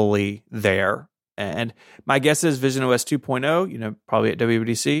not fully there. And my guess is Vision OS 2.0, probably at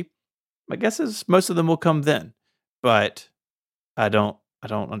WWDC. My guess is most of them will come then, but I don't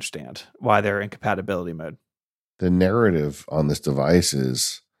understand why they're in compatibility mode. The narrative on this device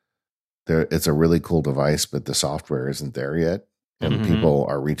is it's a really cool device, but the software isn't there yet. And people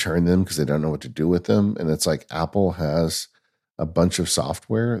are returning them because they don't know what to do with them. And it's like Apple has a bunch of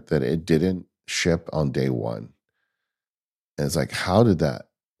software that it didn't ship on day one. And it's like, how did that?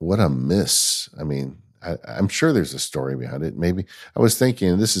 What a miss. I mean, I'm sure there's a story behind it. Maybe I was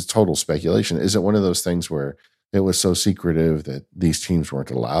thinking, this is total speculation. Is it one of those things where it was so secretive that these teams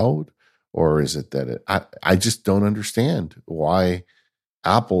weren't allowed? Or is it that I just don't understand why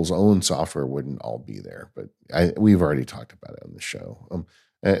Apple's own software wouldn't all be there. But we've already talked about it on the show.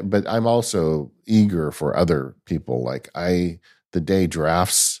 But I'm also eager for other people. Like the day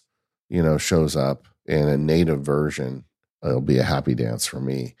Drafts, shows up in a native version, it'll be a happy dance for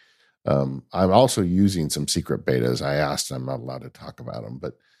me. I'm also using some secret betas. I asked, I'm not allowed to talk about them,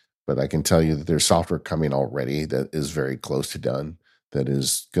 but I can tell you that there's software coming already that is very close to done that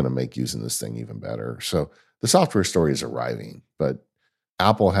is going to make using this thing even better. So the software story is arriving, but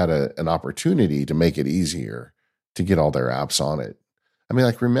Apple had an opportunity to make it easier to get all their apps on it. I mean,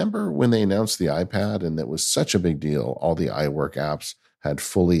 like, remember when they announced the iPad and that was such a big deal? All the iWork apps had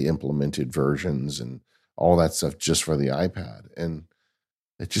fully implemented versions and all that stuff just for the iPad. And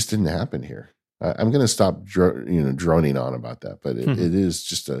it just didn't happen here. I'm going to stop droning on about that, but it is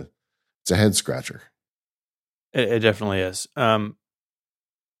just it's a head scratcher. It definitely is.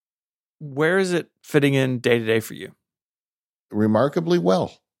 Where is it fitting in day to day for you? Remarkably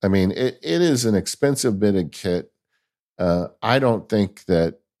well. I mean, it is an expensive bit of kit. I don't think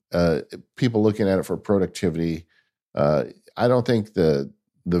that people looking at it for productivity, I don't think the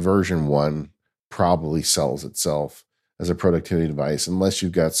version 1 probably sells itself as a productivity device unless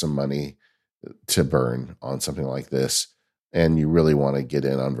you've got some money to burn on something like this and you really want to get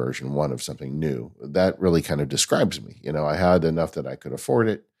in on version 1 of something new. That really kind of describes me. I had enough that I could afford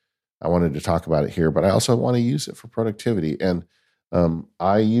it. I wanted to talk about it here, but I also want to use it for productivity. And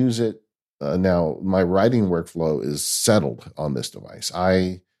I use it now. My writing workflow is settled on this device.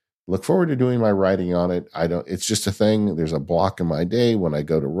 I look forward to doing my writing on it. It's just a thing. There's a block in my day when I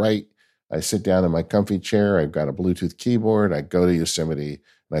go to write. I sit down in my comfy chair. I've got a Bluetooth keyboard. I go to Yosemite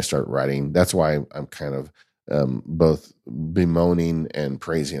and I start writing. That's why I'm kind of both bemoaning and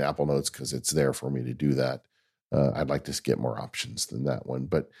praising Apple Notes because it's there for me to do that. I'd like to get more options than that one,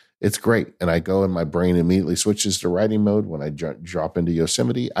 but it's great. And I go and my brain immediately switches to writing mode when I drop into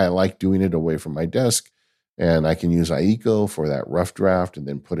Yosemite. I like doing it away from my desk, and I can use iEco for that rough draft and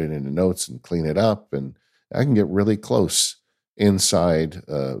then put it into Notes and clean it up. And I can get really close inside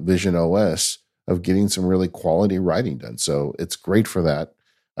Vision OS of getting some really quality writing done. So it's great for that.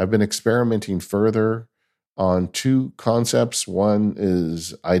 I've been experimenting further on 2 concepts. One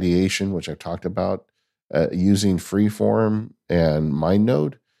is ideation, which I've talked about, using Freeform and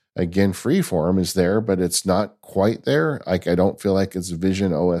MindNode. Again, Freeform is there, but it's not quite there. Like, I don't feel like it's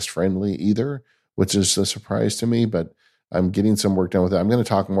Vision OS friendly either, which is a surprise to me, but I'm getting some work done with it. I'm going to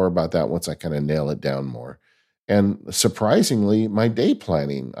talk more about that once I kind of nail it down more. And surprisingly, my day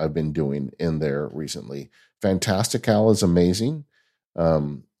planning I've been doing in there recently. Fantastical is amazing.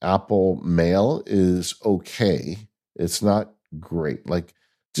 Apple Mail is okay. It's not great.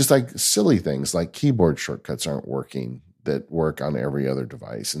 Just like silly things like keyboard shortcuts aren't working that work on every other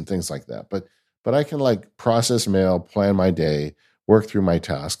device and things like that. But I can process mail, plan my day, work through my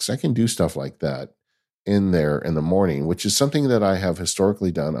tasks. I can do stuff like that in there in the morning, which is something that I have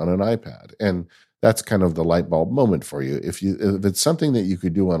historically done on an iPad. And that's kind of the light bulb moment for you. If it's something that you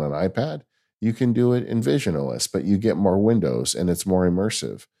could do on an iPad, you can do it in Vision OS, but you get more windows and it's more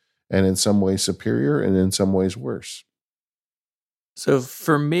immersive and in some ways superior and in some ways worse. So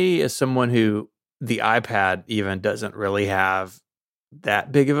for me, as someone who the iPad even doesn't really have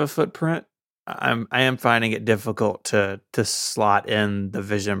that big of a footprint, I am finding it difficult to slot in the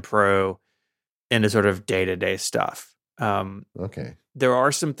Vision Pro into sort of day-to-day stuff. Okay. There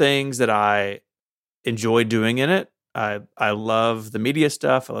are some things that I enjoy doing in it. I love the media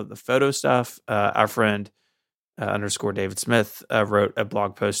stuff. I love the photo stuff. Our friend _ David Smith wrote a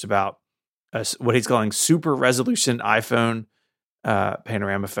blog post about what he's calling super resolution iPhone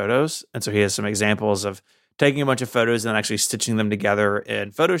panorama photos. And so he has some examples of taking a bunch of photos and actually stitching them together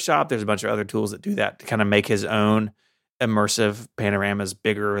in Photoshop. There's a bunch of other tools that do that to kind of make his own immersive panoramas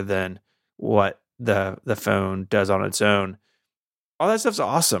bigger than what the phone does on its own. All that stuff's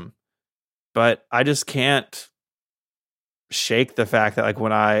awesome, but I just can't shake the fact that like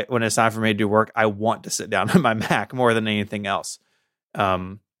when it's time for me to do work, I want to sit down at my Mac more than anything else.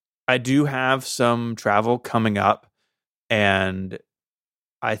 I do have some travel coming up, and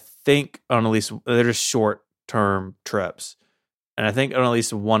I think on at least they're just short-term trips, and I think on at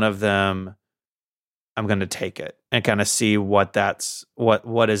least one of them, I'm going to take it and kind of see what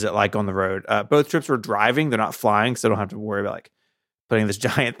is it like on the road. Both trips were driving; they're not flying, so I don't have to worry about like putting this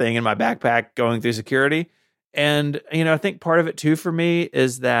giant thing in my backpack going through security. And I think part of it too for me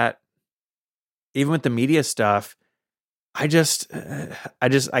is that even with the media stuff, I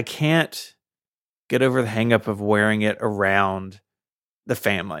can't get over the hang up of wearing it around the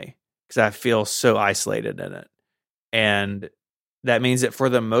family because I feel so isolated in it. And that means that for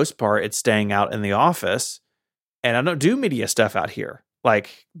the most part, it's staying out in the office, and I don't do media stuff out here.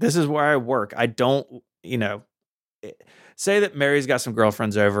 Like, this is where I work. I don't, say that Mary's got some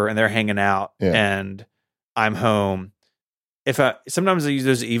girlfriends over and they're hanging out and I'm home. Sometimes I use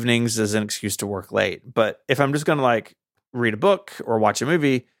those evenings as an excuse to work late, but if I'm just going to like read a book or watch a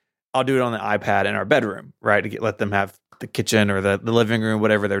movie, I'll do it on the iPad in our bedroom, right? To let them have the kitchen or the living room,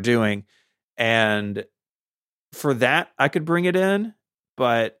 whatever they're doing. And for that, I could bring it in,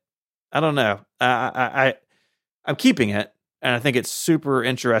 but I don't know. I'm keeping it. And I think it's super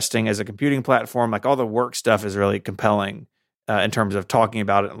interesting as a computing platform. Like all the work stuff is really compelling in terms of talking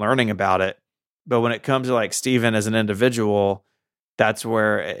about it and learning about it. But when it comes to like Steven as an individual, that's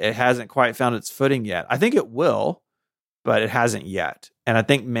where it hasn't quite found its footing yet. I think it will, but it hasn't yet. And I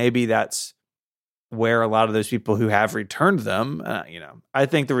think maybe that's where a lot of those people who have returned them, I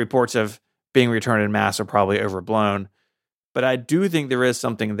think the reports of being returned in mass are probably overblown. But I do think there is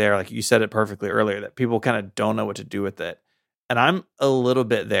something there, like you said it perfectly earlier, that people kind of don't know what to do with it. And I'm a little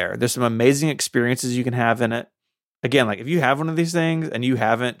bit there. There's some amazing experiences you can have in it. Again, like if you have one of these things and you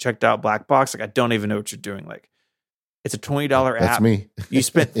haven't checked out Black Box, like I don't even know what you're doing. Like it's a $20 app. That's me. You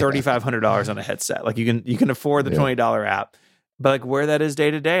spent $3,500 on a headset. Like you can afford the $20 app. But like where that is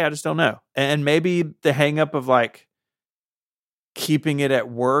day to day, I just don't know. And maybe the hang up of like keeping it at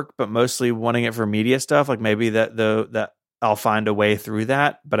work, but mostly wanting it for media stuff. Like maybe that I'll find a way through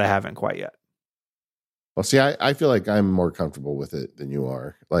that, but I haven't quite yet. Well, see, I feel like I'm more comfortable with it than you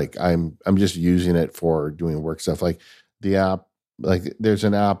are. Like I'm just using it for doing work stuff. Like the app, like there's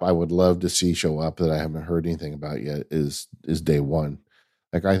an app I would love to see show up that I haven't heard anything about yet is Day One.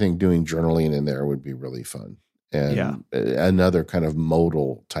 Like I think doing journaling in there would be really fun. And another kind of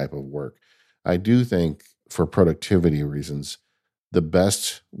modal type of work. I do think for productivity reasons, the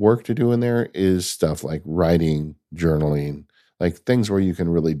best work to do in there is stuff like writing, journaling, like things where you can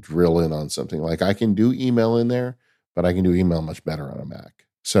really drill in on something. Like I can do email in there, but I can do email much better on a Mac.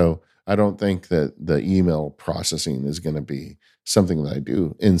 So I don't think that the email processing is going to be something that I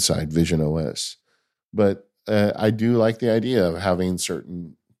do inside Vision OS. But I do like the idea of having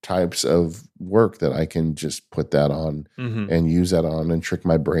certain types of work that I can just put that on and use that on and trick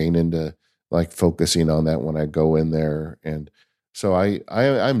my brain into like focusing on that when I go in there. And so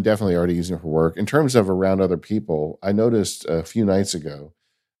I'm definitely already using it for work. In terms of around other people, I noticed a few nights ago,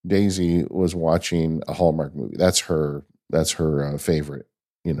 Daisy was watching a Hallmark movie. That's her favorite,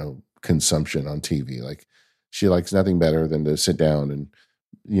 consumption on TV. Like she likes nothing better than to sit down and,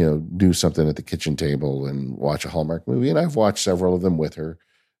 do something at the kitchen table and watch a Hallmark movie. And I've watched several of them with her.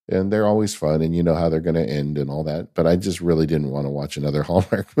 And they're always fun, and you know how they're going to end and all that. But I just really didn't want to watch another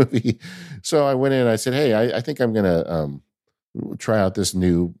Hallmark movie. So I went in and I said, hey, I think I'm going to try out this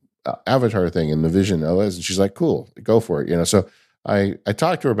new Avatar thing in the Vision OS. And she's like, cool, go for it. So I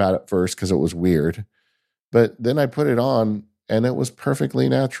talked to her about it first because it was weird. But then I put it on, and it was perfectly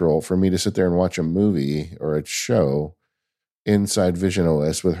natural for me to sit there and watch a movie or a show inside Vision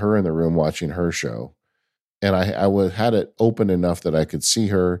OS with her in the room watching her show. And I had it open enough that I could see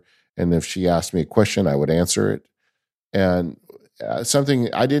her. And if she asked me a question, I would answer it. And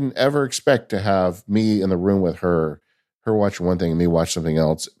something I didn't ever expect to have me in the room with her watch one thing and me watch something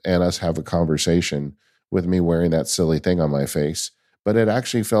else, and us have a conversation with me wearing that silly thing on my face. But it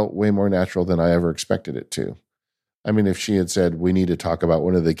actually felt way more natural than I ever expected it to. I mean, if she had said, we need to talk about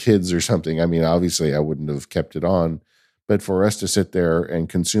one of the kids or something, I mean, obviously I wouldn't have kept it on. But for us to sit there and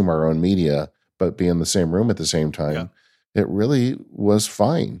consume our own media, but be in the same room at the same time, it really was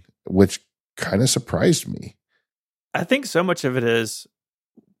fine, which kind of surprised me. I think so much of it is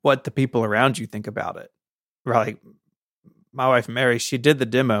what the people around you think about it. Right? Like my wife Mary, she did the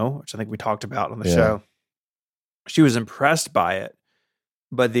demo, which I think we talked about on the Yeah. show. She was impressed by it,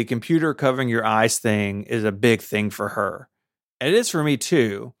 but the computer covering your eyes thing is a big thing for her. And it is for me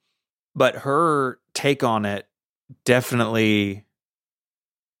too, but her take on it definitely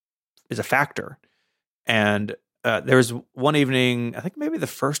is a factor. And there was one evening, I think maybe the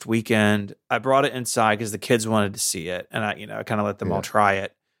first weekend, I brought it inside because the kids wanted to see it, and I kind of let them all try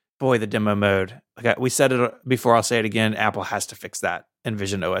it. Boy, the demo mode! We said it before. I'll say it again. Apple has to fix that in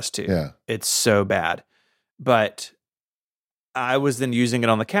Vision OS 2. Yeah, it's so bad. But I was then using it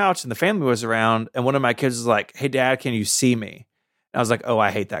on the couch, and the family was around, and one of my kids was like, "Hey, Dad, can you see me?" And I was like, "Oh, I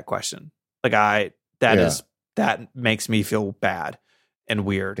hate that question. That makes me feel bad and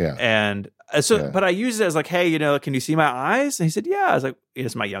weird." Yeah. And but I used it as like, "Hey, can you see my eyes?" And he said, "Yeah." I was like,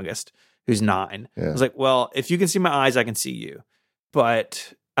 "It's my youngest, who's 9." Yeah. I was like, "Well, if you can see my eyes, I can see you."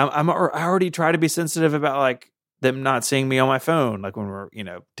 But I already try to be sensitive about like them not seeing me on my phone, like when we're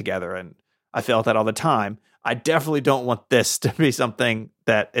together, and I felt that all the time. I definitely don't want this to be something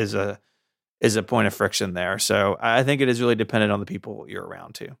that is a point of friction there. So I think it is really dependent on the people you're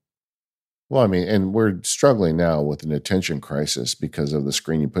around too. Well, I mean, and we're struggling now with an attention crisis because of the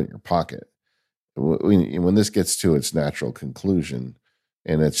screen you put in your pocket. When this gets to its natural conclusion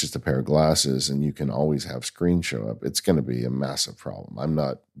and it's just a pair of glasses and you can always have screen show up, it's going to be a massive problem. I'm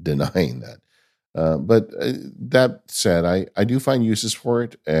not denying that. But that said, I do find uses for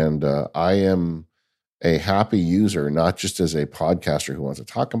it, and I am a happy user, not just as a podcaster who wants to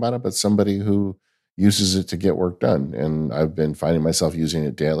talk about it, but somebody who uses it to get work done. And I've been finding myself using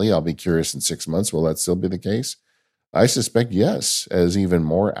it daily. I'll be curious in 6 months, will that still be the case? I suspect yes, as even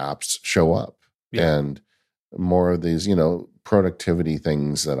more apps show up and more of these, productivity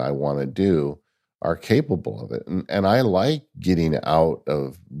things that I want to do are capable of it. And I like getting out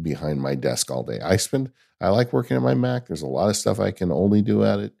of behind my desk all day. I like working at my Mac. There's a lot of stuff I can only do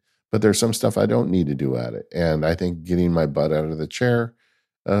at it, but there's some stuff I don't need to do at it. And I think getting my butt out of the chair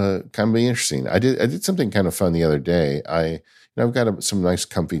can be interesting. I did something kind of fun the other day. I've got some nice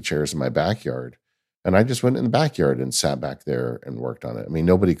comfy chairs in my backyard, and I just went in the backyard and sat back there and worked on it. I mean,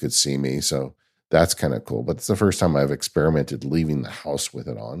 nobody could see me, so that's kind of cool. But it's the first time I've experimented leaving the house with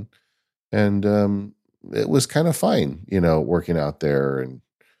it on. And it was kind of fine, working out there. And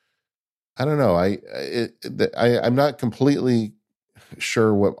I don't know. I'm not completely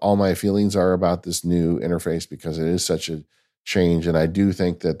sure what all my feelings are about this new interface because it is such a change. And I do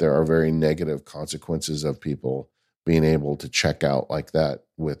think that there are very negative consequences of people being able to check out like that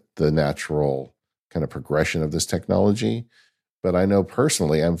with the natural kind of progression of this technology. But I know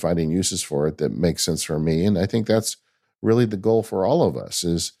personally I'm finding uses for it that make sense for me. And I think that's really the goal for all of us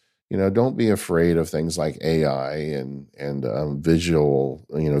is, don't be afraid of things like AI and visual,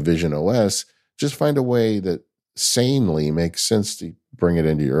 Vision OS. Just find a way that sanely makes sense to bring it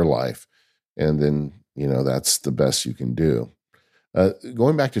into your life. And then, that's the best you can do.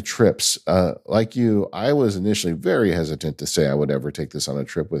 Going back to trips, like you, I was initially very hesitant to say I would ever take this on a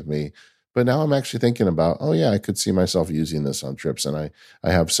trip with me. But now I'm actually thinking about, oh yeah, I could see myself using this on trips. And I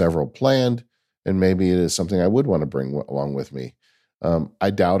have several planned, and maybe it is something I would want to bring along with me. I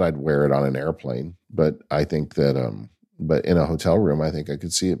doubt I'd wear it on an airplane, but I think that, but in a hotel room, I think I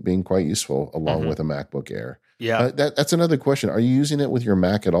could see it being quite useful along with a MacBook Air. Yeah. That's another question. Are you using it with your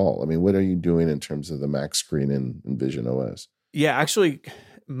Mac at all? I mean, what are you doing in terms of the Mac screen in Vision OS? Yeah, actually,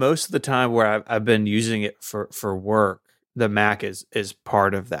 most of the time where I've been using it for work, the Mac is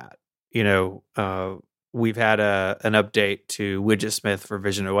part of that. We've had an update to Widgetsmith for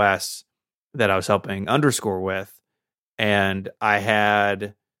Vision OS that I was helping Underscore with, and I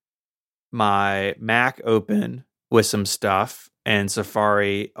had my Mac open with some stuff and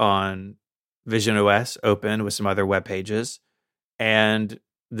Safari on Vision OS open with some other web pages, and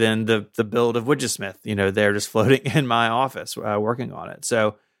then the build of Widgetsmith, they're just floating in my office working on it.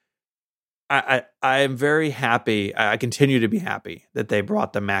 So I am very happy. I continue to be happy that they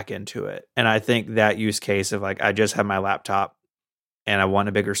brought the Mac into it. And I think that use case of like, I just have my laptop and I want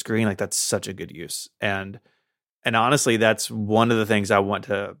a bigger screen, like that's such a good use. And honestly, that's one of the things I want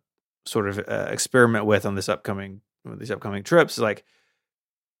to sort of experiment with on these upcoming trips. Like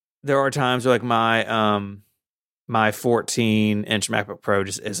there are times where like my 14-inch MacBook Pro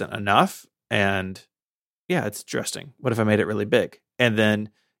just isn't enough. And yeah, it's interesting. What if I made it really big? And then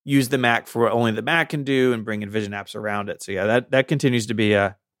use the Mac for what only the Mac can do and bring in Vision apps around it. So yeah, that continues to be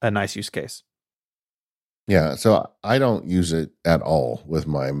a nice use case. Yeah, so I don't use it at all with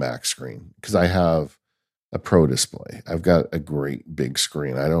my Mac screen because I have a Pro display. I've got a great big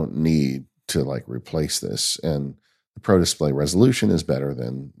screen. I don't need to like replace this. And the Pro display resolution is better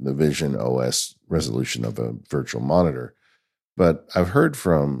than the Vision OS resolution of a virtual monitor. But I've heard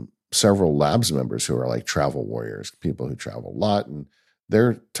from several labs members who are like travel warriors, people who travel a lot, and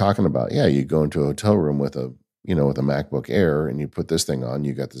they're talking about, yeah, you go into a hotel room with a, with a MacBook Air and you put this thing on,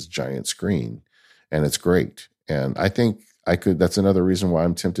 you got this giant screen and it's great. And I think that's another reason why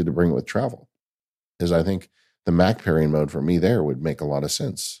I'm tempted to bring it with travel, is I think the Mac pairing mode for me there would make a lot of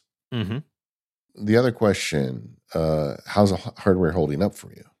sense. Mm-hmm. The other question, how's the hardware holding up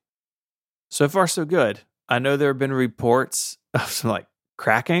for you? So far, so good. I know there have been reports of some like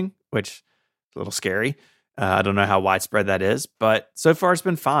cracking, which is a little scary. I don't know how widespread that is, but so far it's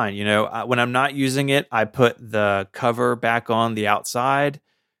been fine. When I'm not using it, I put the cover back on the outside,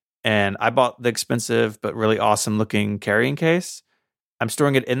 and I bought the expensive but really awesome looking carrying case. I'm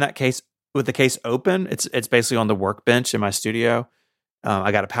storing it in that case with the case open. It's basically on the workbench in my studio.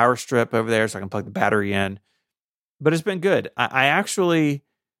 I got a power strip over there so I can plug the battery in, but it's been good. I actually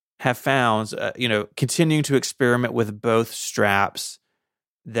have found, continuing to experiment with both straps,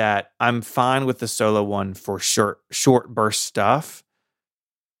 that I'm fine with the Solo one for short burst stuff.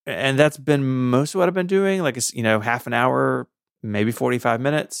 And that's been most of what I've been doing, like, half an hour, maybe 45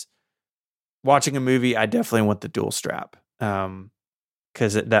 minutes. Watching a movie, I definitely want the dual strap,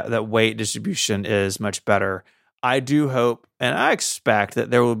 because that weight distribution is much better. I do hope and I expect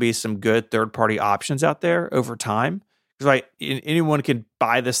that there will be some good third-party options out there over time. Because anyone can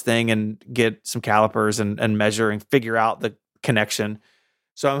buy this thing and get some calipers and measure and figure out the connection.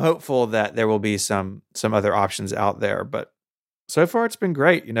 So I'm hopeful that there will be some other options out there. But so far it's been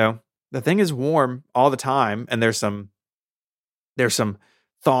great. The thing is warm all the time, and there's some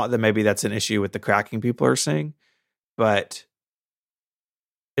thought that maybe that's an issue with the cracking people are seeing, but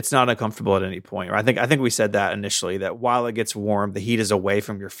it's not uncomfortable at any point. Or I think we said that initially, that while it gets warm, the heat is away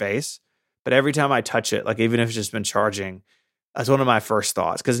from your face. But every time I touch it, like even if it's just been charging, that's one of my first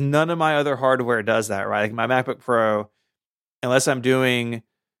thoughts, because none of my other hardware does that, right? Like my MacBook Pro, unless I'm doing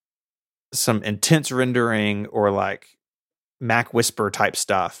some intense rendering or like Mac Whisper type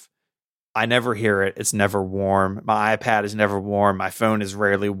stuff, I never hear it. It's never warm. My iPad is never warm. My phone is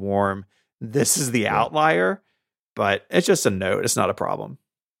rarely warm. This is the outlier, but it's just a note. It's not a problem.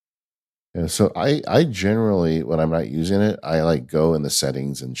 Yeah, so I generally, when I'm not using it, I like go in the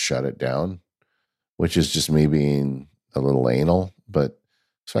settings and shut it down, which is just me being a little anal. But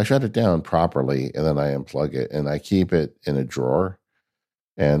so I shut it down properly, and then I unplug it, and I keep it in a drawer.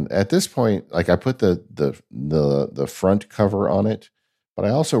 And at this point, like I put the front cover on it, but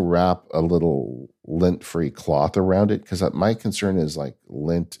I also wrap a little lint-free cloth around it, because my concern is like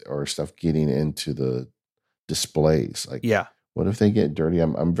lint or stuff getting into the displays. Like, yeah, what if they get dirty?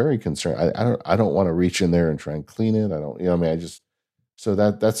 I'm very concerned. I don't want to reach in there and try and clean it. I don't, so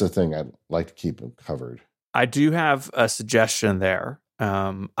that's the thing. I'd like to keep them covered. I do have a suggestion there.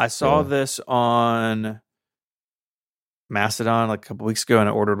 I saw this on Mastodon like a couple weeks ago, and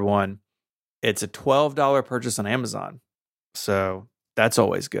I ordered one. It's a $12 purchase on Amazon, so that's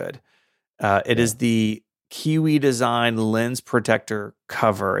always good. It is the Kiwi Design lens protector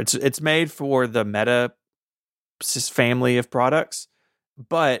cover. It's made for the Meta family of products,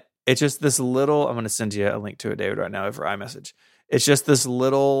 but it's just this little, I'm going to send you a link to it, David, right now over iMessage. It's just this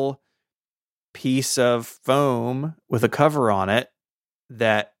little piece of foam with a cover on it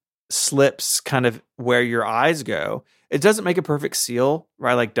that slips kind of where your eyes go. It doesn't make a perfect seal,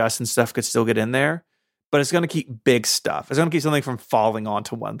 right? Like dust and stuff could still get in there, but it's going to keep big stuff. It's going to keep something from falling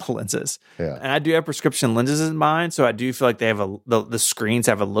onto one of the lenses. Yeah. And I do have prescription lenses in mine, so I do feel like they have the screens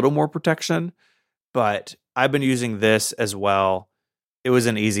have a little more protection, but I've been using this as well. It was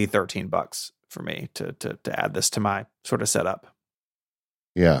an easy $13 for me to add this to my sort of setup.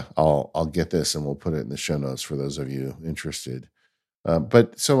 Yeah, I'll get this and we'll put it in the show notes for those of you interested.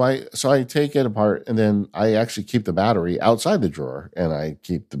 But so I take it apart, and then I actually keep the battery outside the drawer, and I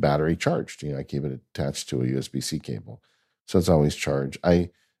keep the battery charged. I keep it attached to a USB-C cable, so it's always charged.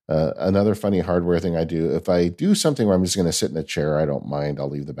 Another funny hardware thing I do, if I do something where I'm just going to sit in a chair, I don't mind. I'll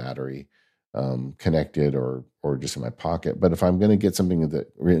leave the battery connected or just in my pocket. But if I'm going to get something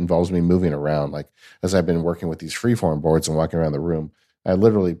that involves me moving around, like as I've been working with these freeform boards and walking around the room, I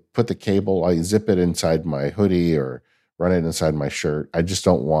literally put the cable, I zip it inside my hoodie or run it inside my shirt. I just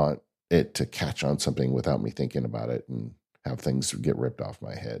don't want it to catch on something without me thinking about it and have things get ripped off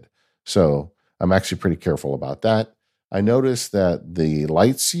my head. So I'm actually pretty careful about that. I noticed that the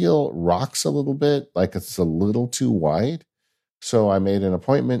light seal rocks a little bit, like it's a little too wide. So I made an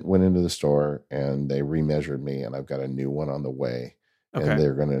appointment, went into the store, and they remeasured me, and I've got a new one on the way. Okay. And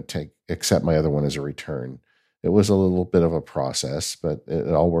they're going to accept my other one as a return. It was a little bit of a process, but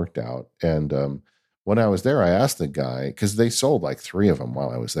it all worked out. And when I was there, I asked the guy, because they sold like 3 of them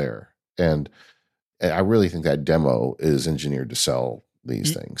while I was there. And I really think that demo is engineered to sell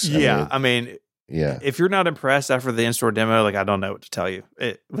these things. I mean, yeah. If you're not impressed after the in-store demo, like I don't know what to tell you.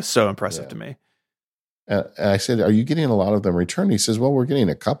 It was so impressive to me. And I said, "Are you getting a lot of them returned?" He says, "Well, we're getting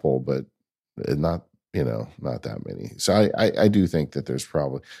a couple, but not not that many." So I do think that there's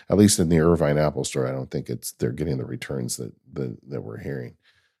probably, at least in the Irvine Apple Store, I don't think they're getting the returns that we're hearing.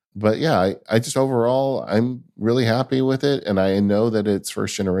 But yeah, I just overall I'm really happy with it, and I know that it's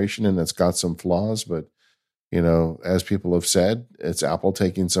first generation and it's got some flaws, but as people have said, it's Apple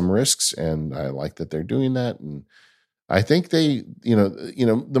taking some risks, and I like that they're doing that. And I think they,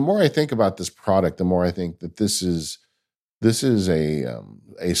 the more I think about this product, the more I think that this is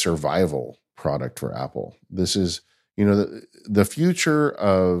a survival product for Apple. This is, the future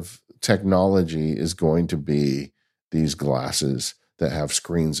of technology is going to be these glasses that have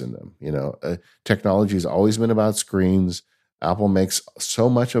screens in them. Technology has always been about screens. Apple makes so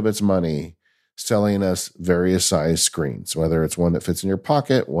much of its money selling us various size screens, whether it's one that fits in your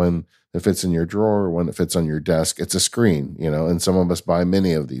pocket, one that fits in your drawer, one that fits on your desk. It's a screen, and some of us buy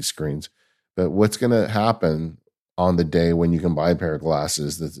many of these screens. But what's going to happen on the day when you can buy a pair of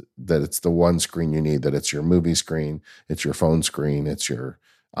glasses that it's the one screen you need, that it's your movie screen, it's your phone screen, it's your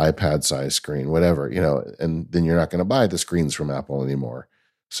iPad size screen, whatever, and then you're not going to buy the screens from Apple anymore.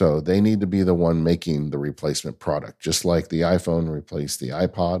 So they need to be the one making the replacement product, just like the iPhone replaced the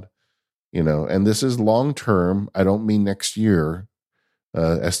iPod. And this is long term. I don't mean next year.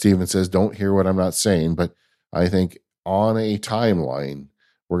 As Steven says, don't hear what I'm not saying, but I think on a timeline,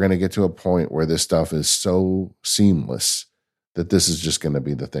 we're going to get to a point where this stuff is so seamless that this is just going to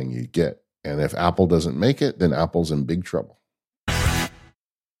be the thing you get. And if Apple doesn't make it, then Apple's in big trouble.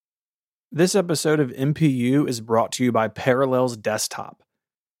 This episode of MPU is brought to you by Parallels Desktop.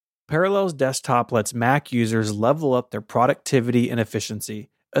 Parallels Desktop lets Mac users level up their productivity and efficiency,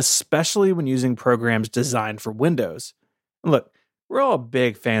 especially when using programs designed for Windows. Look, we're all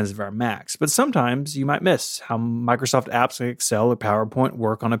big fans of our Macs, but sometimes you might miss how Microsoft apps like Excel or PowerPoint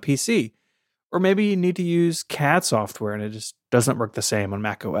work on a PC. Or maybe you need to use CAD software and it just doesn't work the same on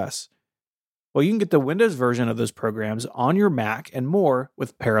Mac OS. Well, you can get the Windows version of those programs on your Mac and more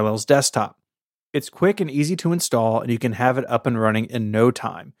with Parallels Desktop. It's quick and easy to install, and you can have it up and running in no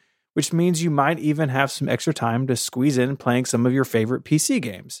time, which means you might even have some extra time to squeeze in playing some of your favorite PC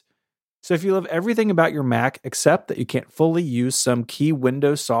games. So if you love everything about your Mac except that you can't fully use some key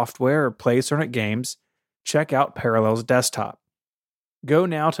Windows software or play certain games, check out Parallels Desktop. Go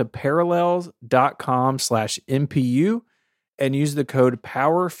now to parallels.com/MPU and use the code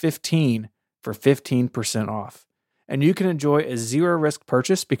POWER15 for 15% off. And you can enjoy a zero-risk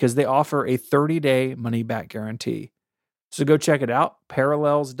purchase because they offer a 30-day money-back guarantee. So go check it out,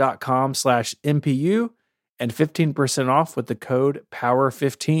 parallels.com/MPU, and 15% off with the code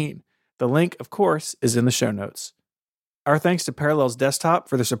POWER15. The link, of course, is in the show notes. Our thanks to Parallels Desktop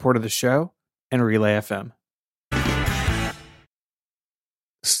for the support of the show and Relay FM.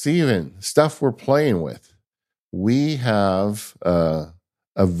 Steven, stuff we're playing with. We have a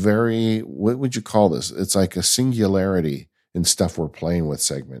very, what would you call this? It's like a singularity in stuff we're playing with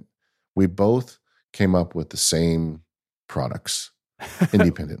segment. We both came up with the same products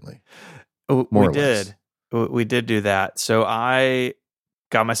independently. We did. We did do that. So I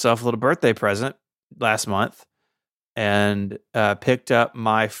got myself a little birthday present last month and picked up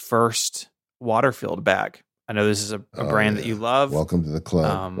my first water-filled bag. I know this is a brand that you love. Welcome to the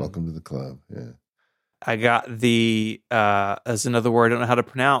club. Welcome to the club. Yeah. I got the, as another word I don't know how to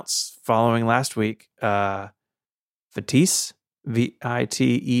pronounce, following last week, Vitesse,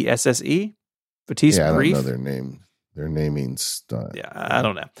 Vitesse, Vitesse I Brief. don't know their name. Their naming style. Yeah, I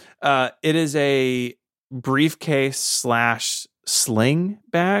don't know. It is a briefcase / sling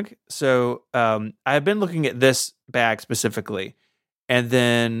bag. So I've been looking at this bag specifically, and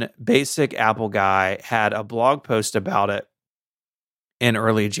then Basic Apple Guy had a blog post about it in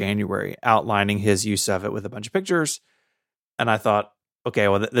early January, outlining his use of it with a bunch of pictures. And I thought, okay,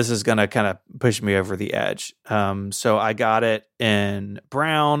 well, this is going to kind of push me over the edge. So I got it in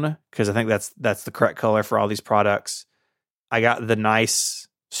brown because I think that's the correct color for all these products. I got the nice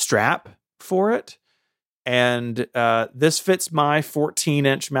strap for it. And this fits my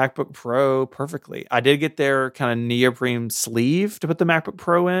 14-inch MacBook Pro perfectly. I did get their kind of neoprene sleeve to put the MacBook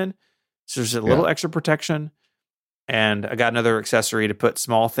Pro in. So there's a little extra protection. And I got another accessory to put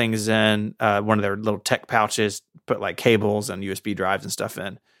small things in, one of their little tech pouches, put like cables and USB drives and stuff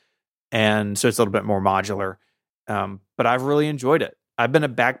in. And so it's a little bit more modular. But I've really enjoyed it. I've been a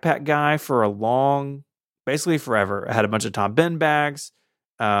backpack guy for basically forever. I had a bunch of Tom Ben bags.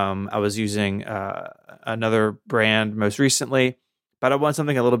 I was using another brand most recently, but I want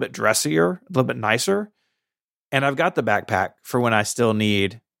something a little bit dressier, a little bit nicer. And I've got the backpack for when I still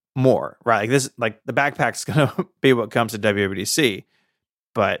need more, right? Like the backpack's going to be what comes to WWDC,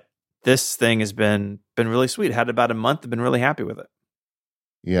 but this thing has been really sweet. Had about a month. I've been really happy with it.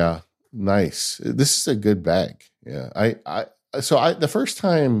 Yeah. Nice. This is a good bag. Yeah. So the first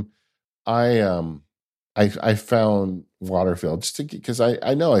time I found Waterfield, just because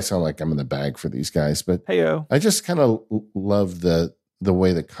I know I sound like I'm in the bag for these guys, but Heyo. I just kind of love the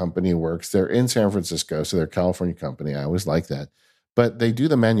way the company works. They're in San Francisco, so they're a California company. I always like that, but they do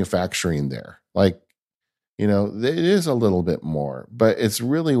the manufacturing there. Like, it is a little bit more, but it's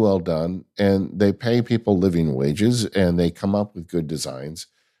really well done, and they pay people living wages, and they come up with good designs,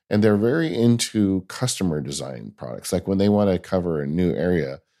 and they're very into customer design products. Like when they want to cover a new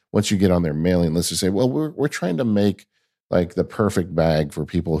area, once you get on their mailing list, to say, well, we're trying to make like the perfect bag for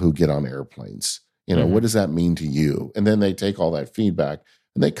people who get on airplanes. What does that mean to you? And then they take all that feedback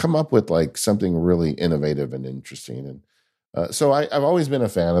and they come up with like something really innovative and interesting. And so I've always been a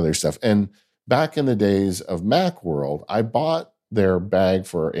fan of their stuff. And back in the days of Macworld, I bought their bag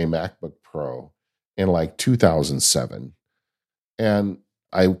for a MacBook Pro in like 2007. And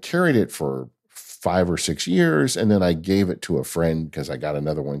I carried it for 5 or 6 years, and then I gave it to a friend because I got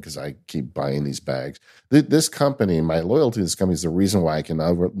another one because I keep buying these bags. This company, my loyalty to this company is the reason why I can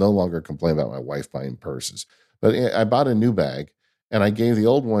no longer complain about my wife buying purses. But I bought a new bag, and I gave the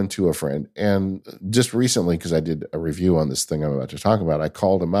old one to a friend. And just recently, because I did a review on this thing I'm about to talk about, I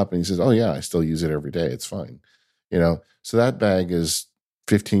called him up, and he says, oh, yeah, I still use it every day. It's fine. So that bag is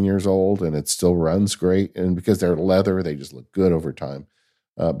 15 years old, and it still runs great. And because they're leather, they just look good over time.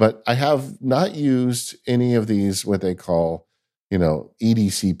 But I have not used any of these, what they call,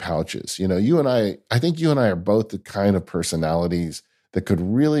 EDC pouches. You and I think you and I are both the kind of personalities that could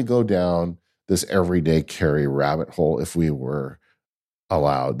really go down this everyday carry rabbit hole if we were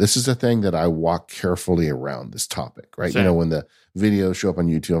allowed. This is a thing that I walk carefully around this topic, right? Same. When the videos show up on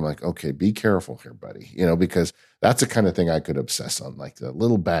YouTube, I'm like, okay, be careful here, buddy. Because that's the kind of thing I could obsess on, like the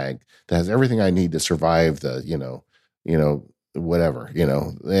little bag that has everything I need to survive the, whatever,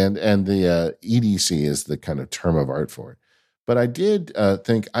 and the EDC is the kind of term of art for it. But I did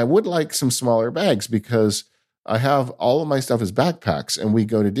think I would like some smaller bags because I have all of my stuff as backpacks, and we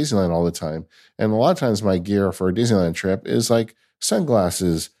go to Disneyland all the time. And a lot of times my gear for a Disneyland trip is like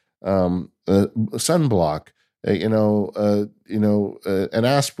sunglasses, sunblock, an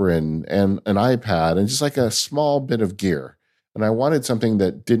aspirin and an iPad, and just like a small bit of gear. And I wanted something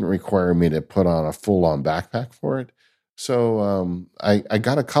that didn't require me to put on a full-on backpack for it. So I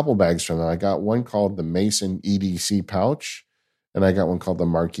got a couple bags from them. I got one called the Mason EDC pouch, and I got one called the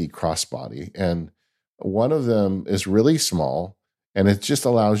Marquee Crossbody. And one of them is really small, and it just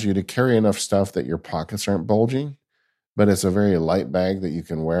allows you to carry enough stuff that your pockets aren't bulging, but it's a very light bag that you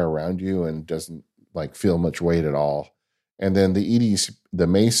can wear around you and doesn't like feel much weight at all. And then the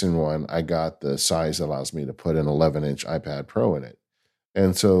Mason one, I got the size that allows me to put an 11-inch iPad Pro in it.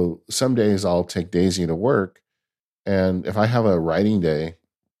 And so some days I'll take Daisy to work, and if I have a writing day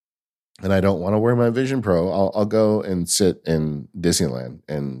and I don't want to wear my Vision Pro, I'll go and sit in Disneyland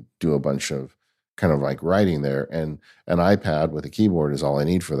and do a bunch of kind of like writing there. And an iPad with a keyboard is all I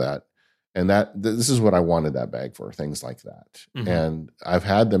need for that. And this is what I wanted that bag for, things like that. Mm-hmm. And I've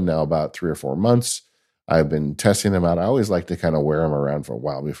had them now about 3 or 4 months. I've been testing them out. I always like to kind of wear them around for a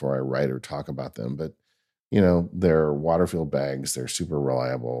while before I write or talk about them. But, they're Waterfield bags. They're super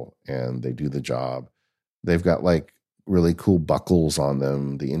reliable, and they do the job. They've got like really cool buckles on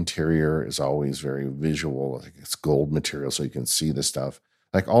them. The interior is always very visual. It's gold material so you can see the stuff.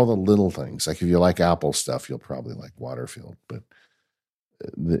 Like all the little things. Like if you like Apple stuff, you'll probably like Waterfield. But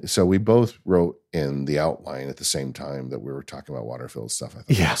so we both wrote in the outline at the same time that we were talking about Waterfield stuff. I thought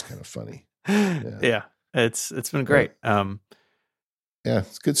that was kind of funny. Yeah. It's been great. Yeah,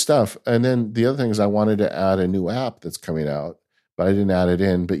 it's good stuff. And then the other thing is I wanted to add a new app that's coming out, but I didn't add it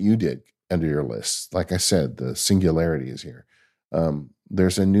in, but you did under your list. Like I said, the Singularity is here.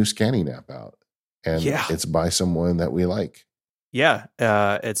 There's a new scanning app out, and it's by someone that we like. Yeah,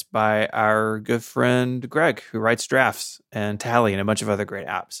 it's by our good friend Greg, who writes drafts and Tally and a bunch of other great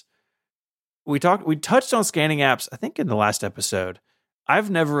apps. We touched on scanning apps, I think, in the last episode.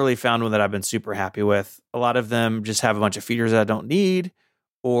 I've never really found one that I've been super happy with. A lot of them just have a bunch of features that I don't need,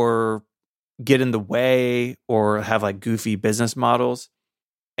 or get in the way, or have like goofy business models.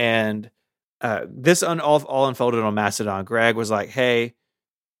 And this all unfolded on Mastodon. Greg was like, hey,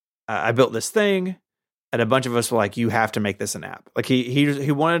 I built this thing. And a bunch of us were like, you have to make this an app. Like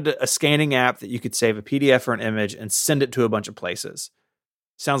he wanted a scanning app that you could save a PDF or an image and send it to a bunch of places.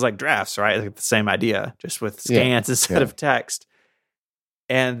 Sounds like drafts, right? Like the same idea, just with scans instead of text.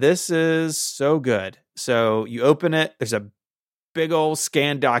 And this is so good. So you open it, there's a big old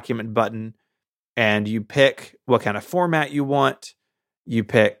scan document button, and you pick what kind of format you want. You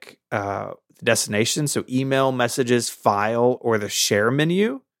pick the destination, so email, messages, file, or the share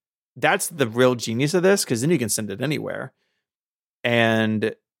menu. That's the real genius of this, because then you can send it anywhere.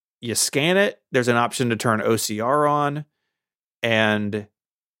 And you scan it. There's an option to turn OCR on, and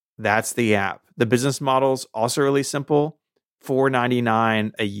that's the app. The business model's also really simple.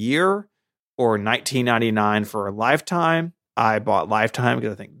 $4.99 a year or $19.99 for a lifetime. I bought lifetime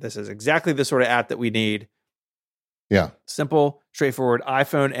because I think this is exactly the sort of app that we need. Yeah. Simple, straightforward.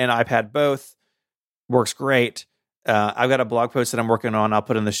 iPhone and iPad both. Works great. I've got a blog post that I'm working on. I'll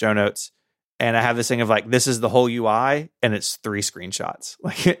put in the show notes. And I have this thing of like, this is the whole UI, and it's 3 screenshots.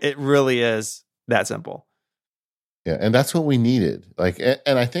 Like, it really is that simple. Yeah. And that's what we needed. Like,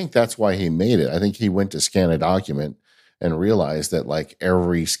 and I think that's why he made it. I think he went to scan a document and realized that like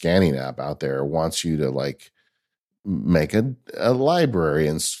every scanning app out there wants you to like make a library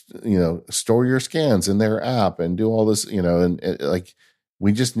and, store your scans in their app and do all this, and like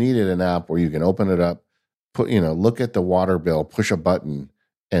we just needed an app where you can open it up, look at the water bill, push a button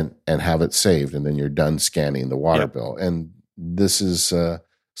and have it saved. And then you're done scanning the water bill. And this is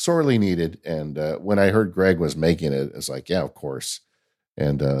sorely needed. And when I heard Greg was making it, it's like, yeah, of course.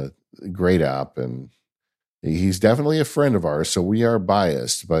 And great app. And he's definitely a friend of ours, so we are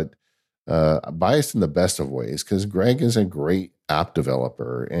biased, but biased in the best of ways, because Greg is a great app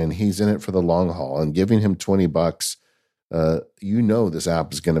developer and he's in it for the long haul. And giving him $20, this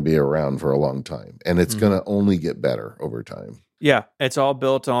app is going to be around for a long time, and it's going to only get better over time. Yeah, it's all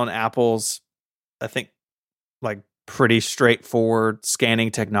built on Apple's, I think, like pretty straightforward scanning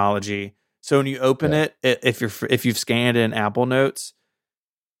technology. So when you open it, if you've scanned in Apple Notes,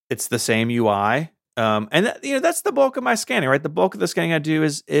 it's the same UI. And that's the bulk of my scanning, right? The bulk of the scanning I do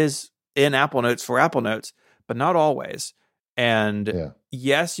is in Apple Notes for Apple Notes, but not always. And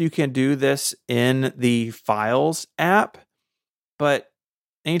yes, you can do this in the Files app, but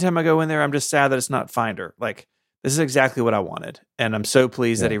anytime I go in there, I'm just sad that it's not Finder. Like, this is exactly what I wanted. And I'm so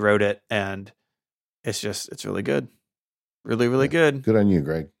pleased that he wrote it. And it's really good. Really, really good. Good on you,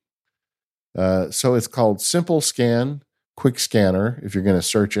 Greg. So it's called Simple Scan Quick Scanner, if you're going to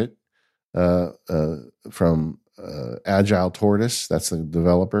search it. From Agile Tortoise, that's the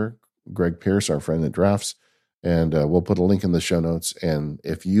developer, Greg Pierce, our friend at Drafts, and we'll put a link in the show notes. And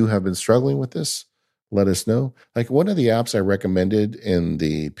if you have been struggling with this, let us know. Like one of the apps I recommended in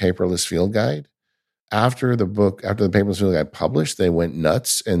the Paperless Field Guide, after the Paperless Field Guide published, they went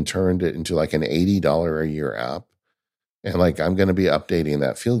nuts and turned it into like an $80 a year app. And like, I'm going to be updating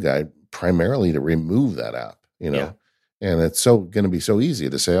that field guide primarily to remove that app, And it's going to be so easy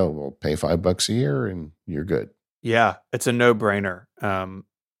to say, oh, well, pay $5 a year and you're good. Yeah, it's a no-brainer. And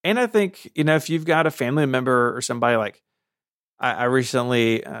I think, if you've got a family member or somebody like, I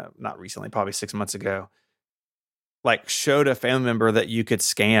recently, not recently, probably 6 months ago, like showed a family member that you could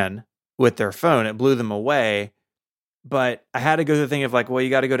scan with their phone. It blew them away. But I had to go through the thing of like, well, you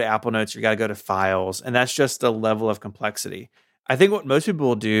got to go to Apple Notes, you got to go to Files. And that's just a level of complexity. I think what most people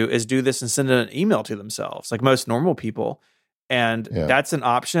will do is do this and send an email to themselves, like most normal people. And that's an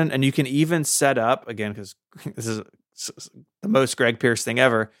option. And you can even set up, again, because this is the most Greg Pierce thing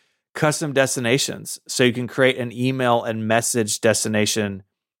ever, custom destinations. So you can create an email and message destination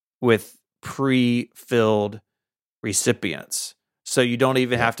with pre-filled recipients. So you don't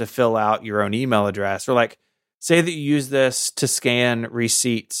even have to fill out your own email address. Or like, say that you use this to scan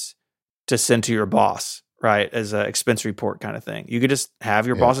receipts to send to your boss, right? As an expense report kind of thing. You could just have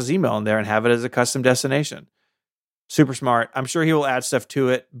your boss's email in there and have it as a custom destination. Super smart. I'm sure he will add stuff to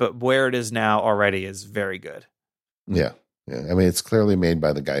it, but where it is now already is very good. Yeah. I mean, it's clearly made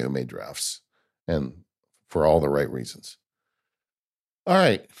by the guy who made Drafts, and for all the right reasons. All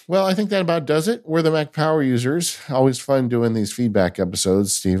right. Well, I think that about does it. We're the Mac Power Users. Always fun doing these feedback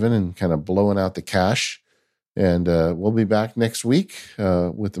episodes, Stephen, and kind of blowing out the cash. And we'll be back next week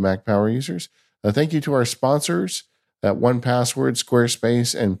with the Mac Power Users. Thank you to our sponsors at 1Password,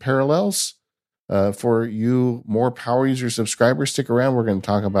 Squarespace, and Parallels. For you more Power User subscribers, stick around. We're going to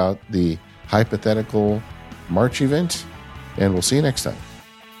talk about the hypothetical March event, and we'll see you next time.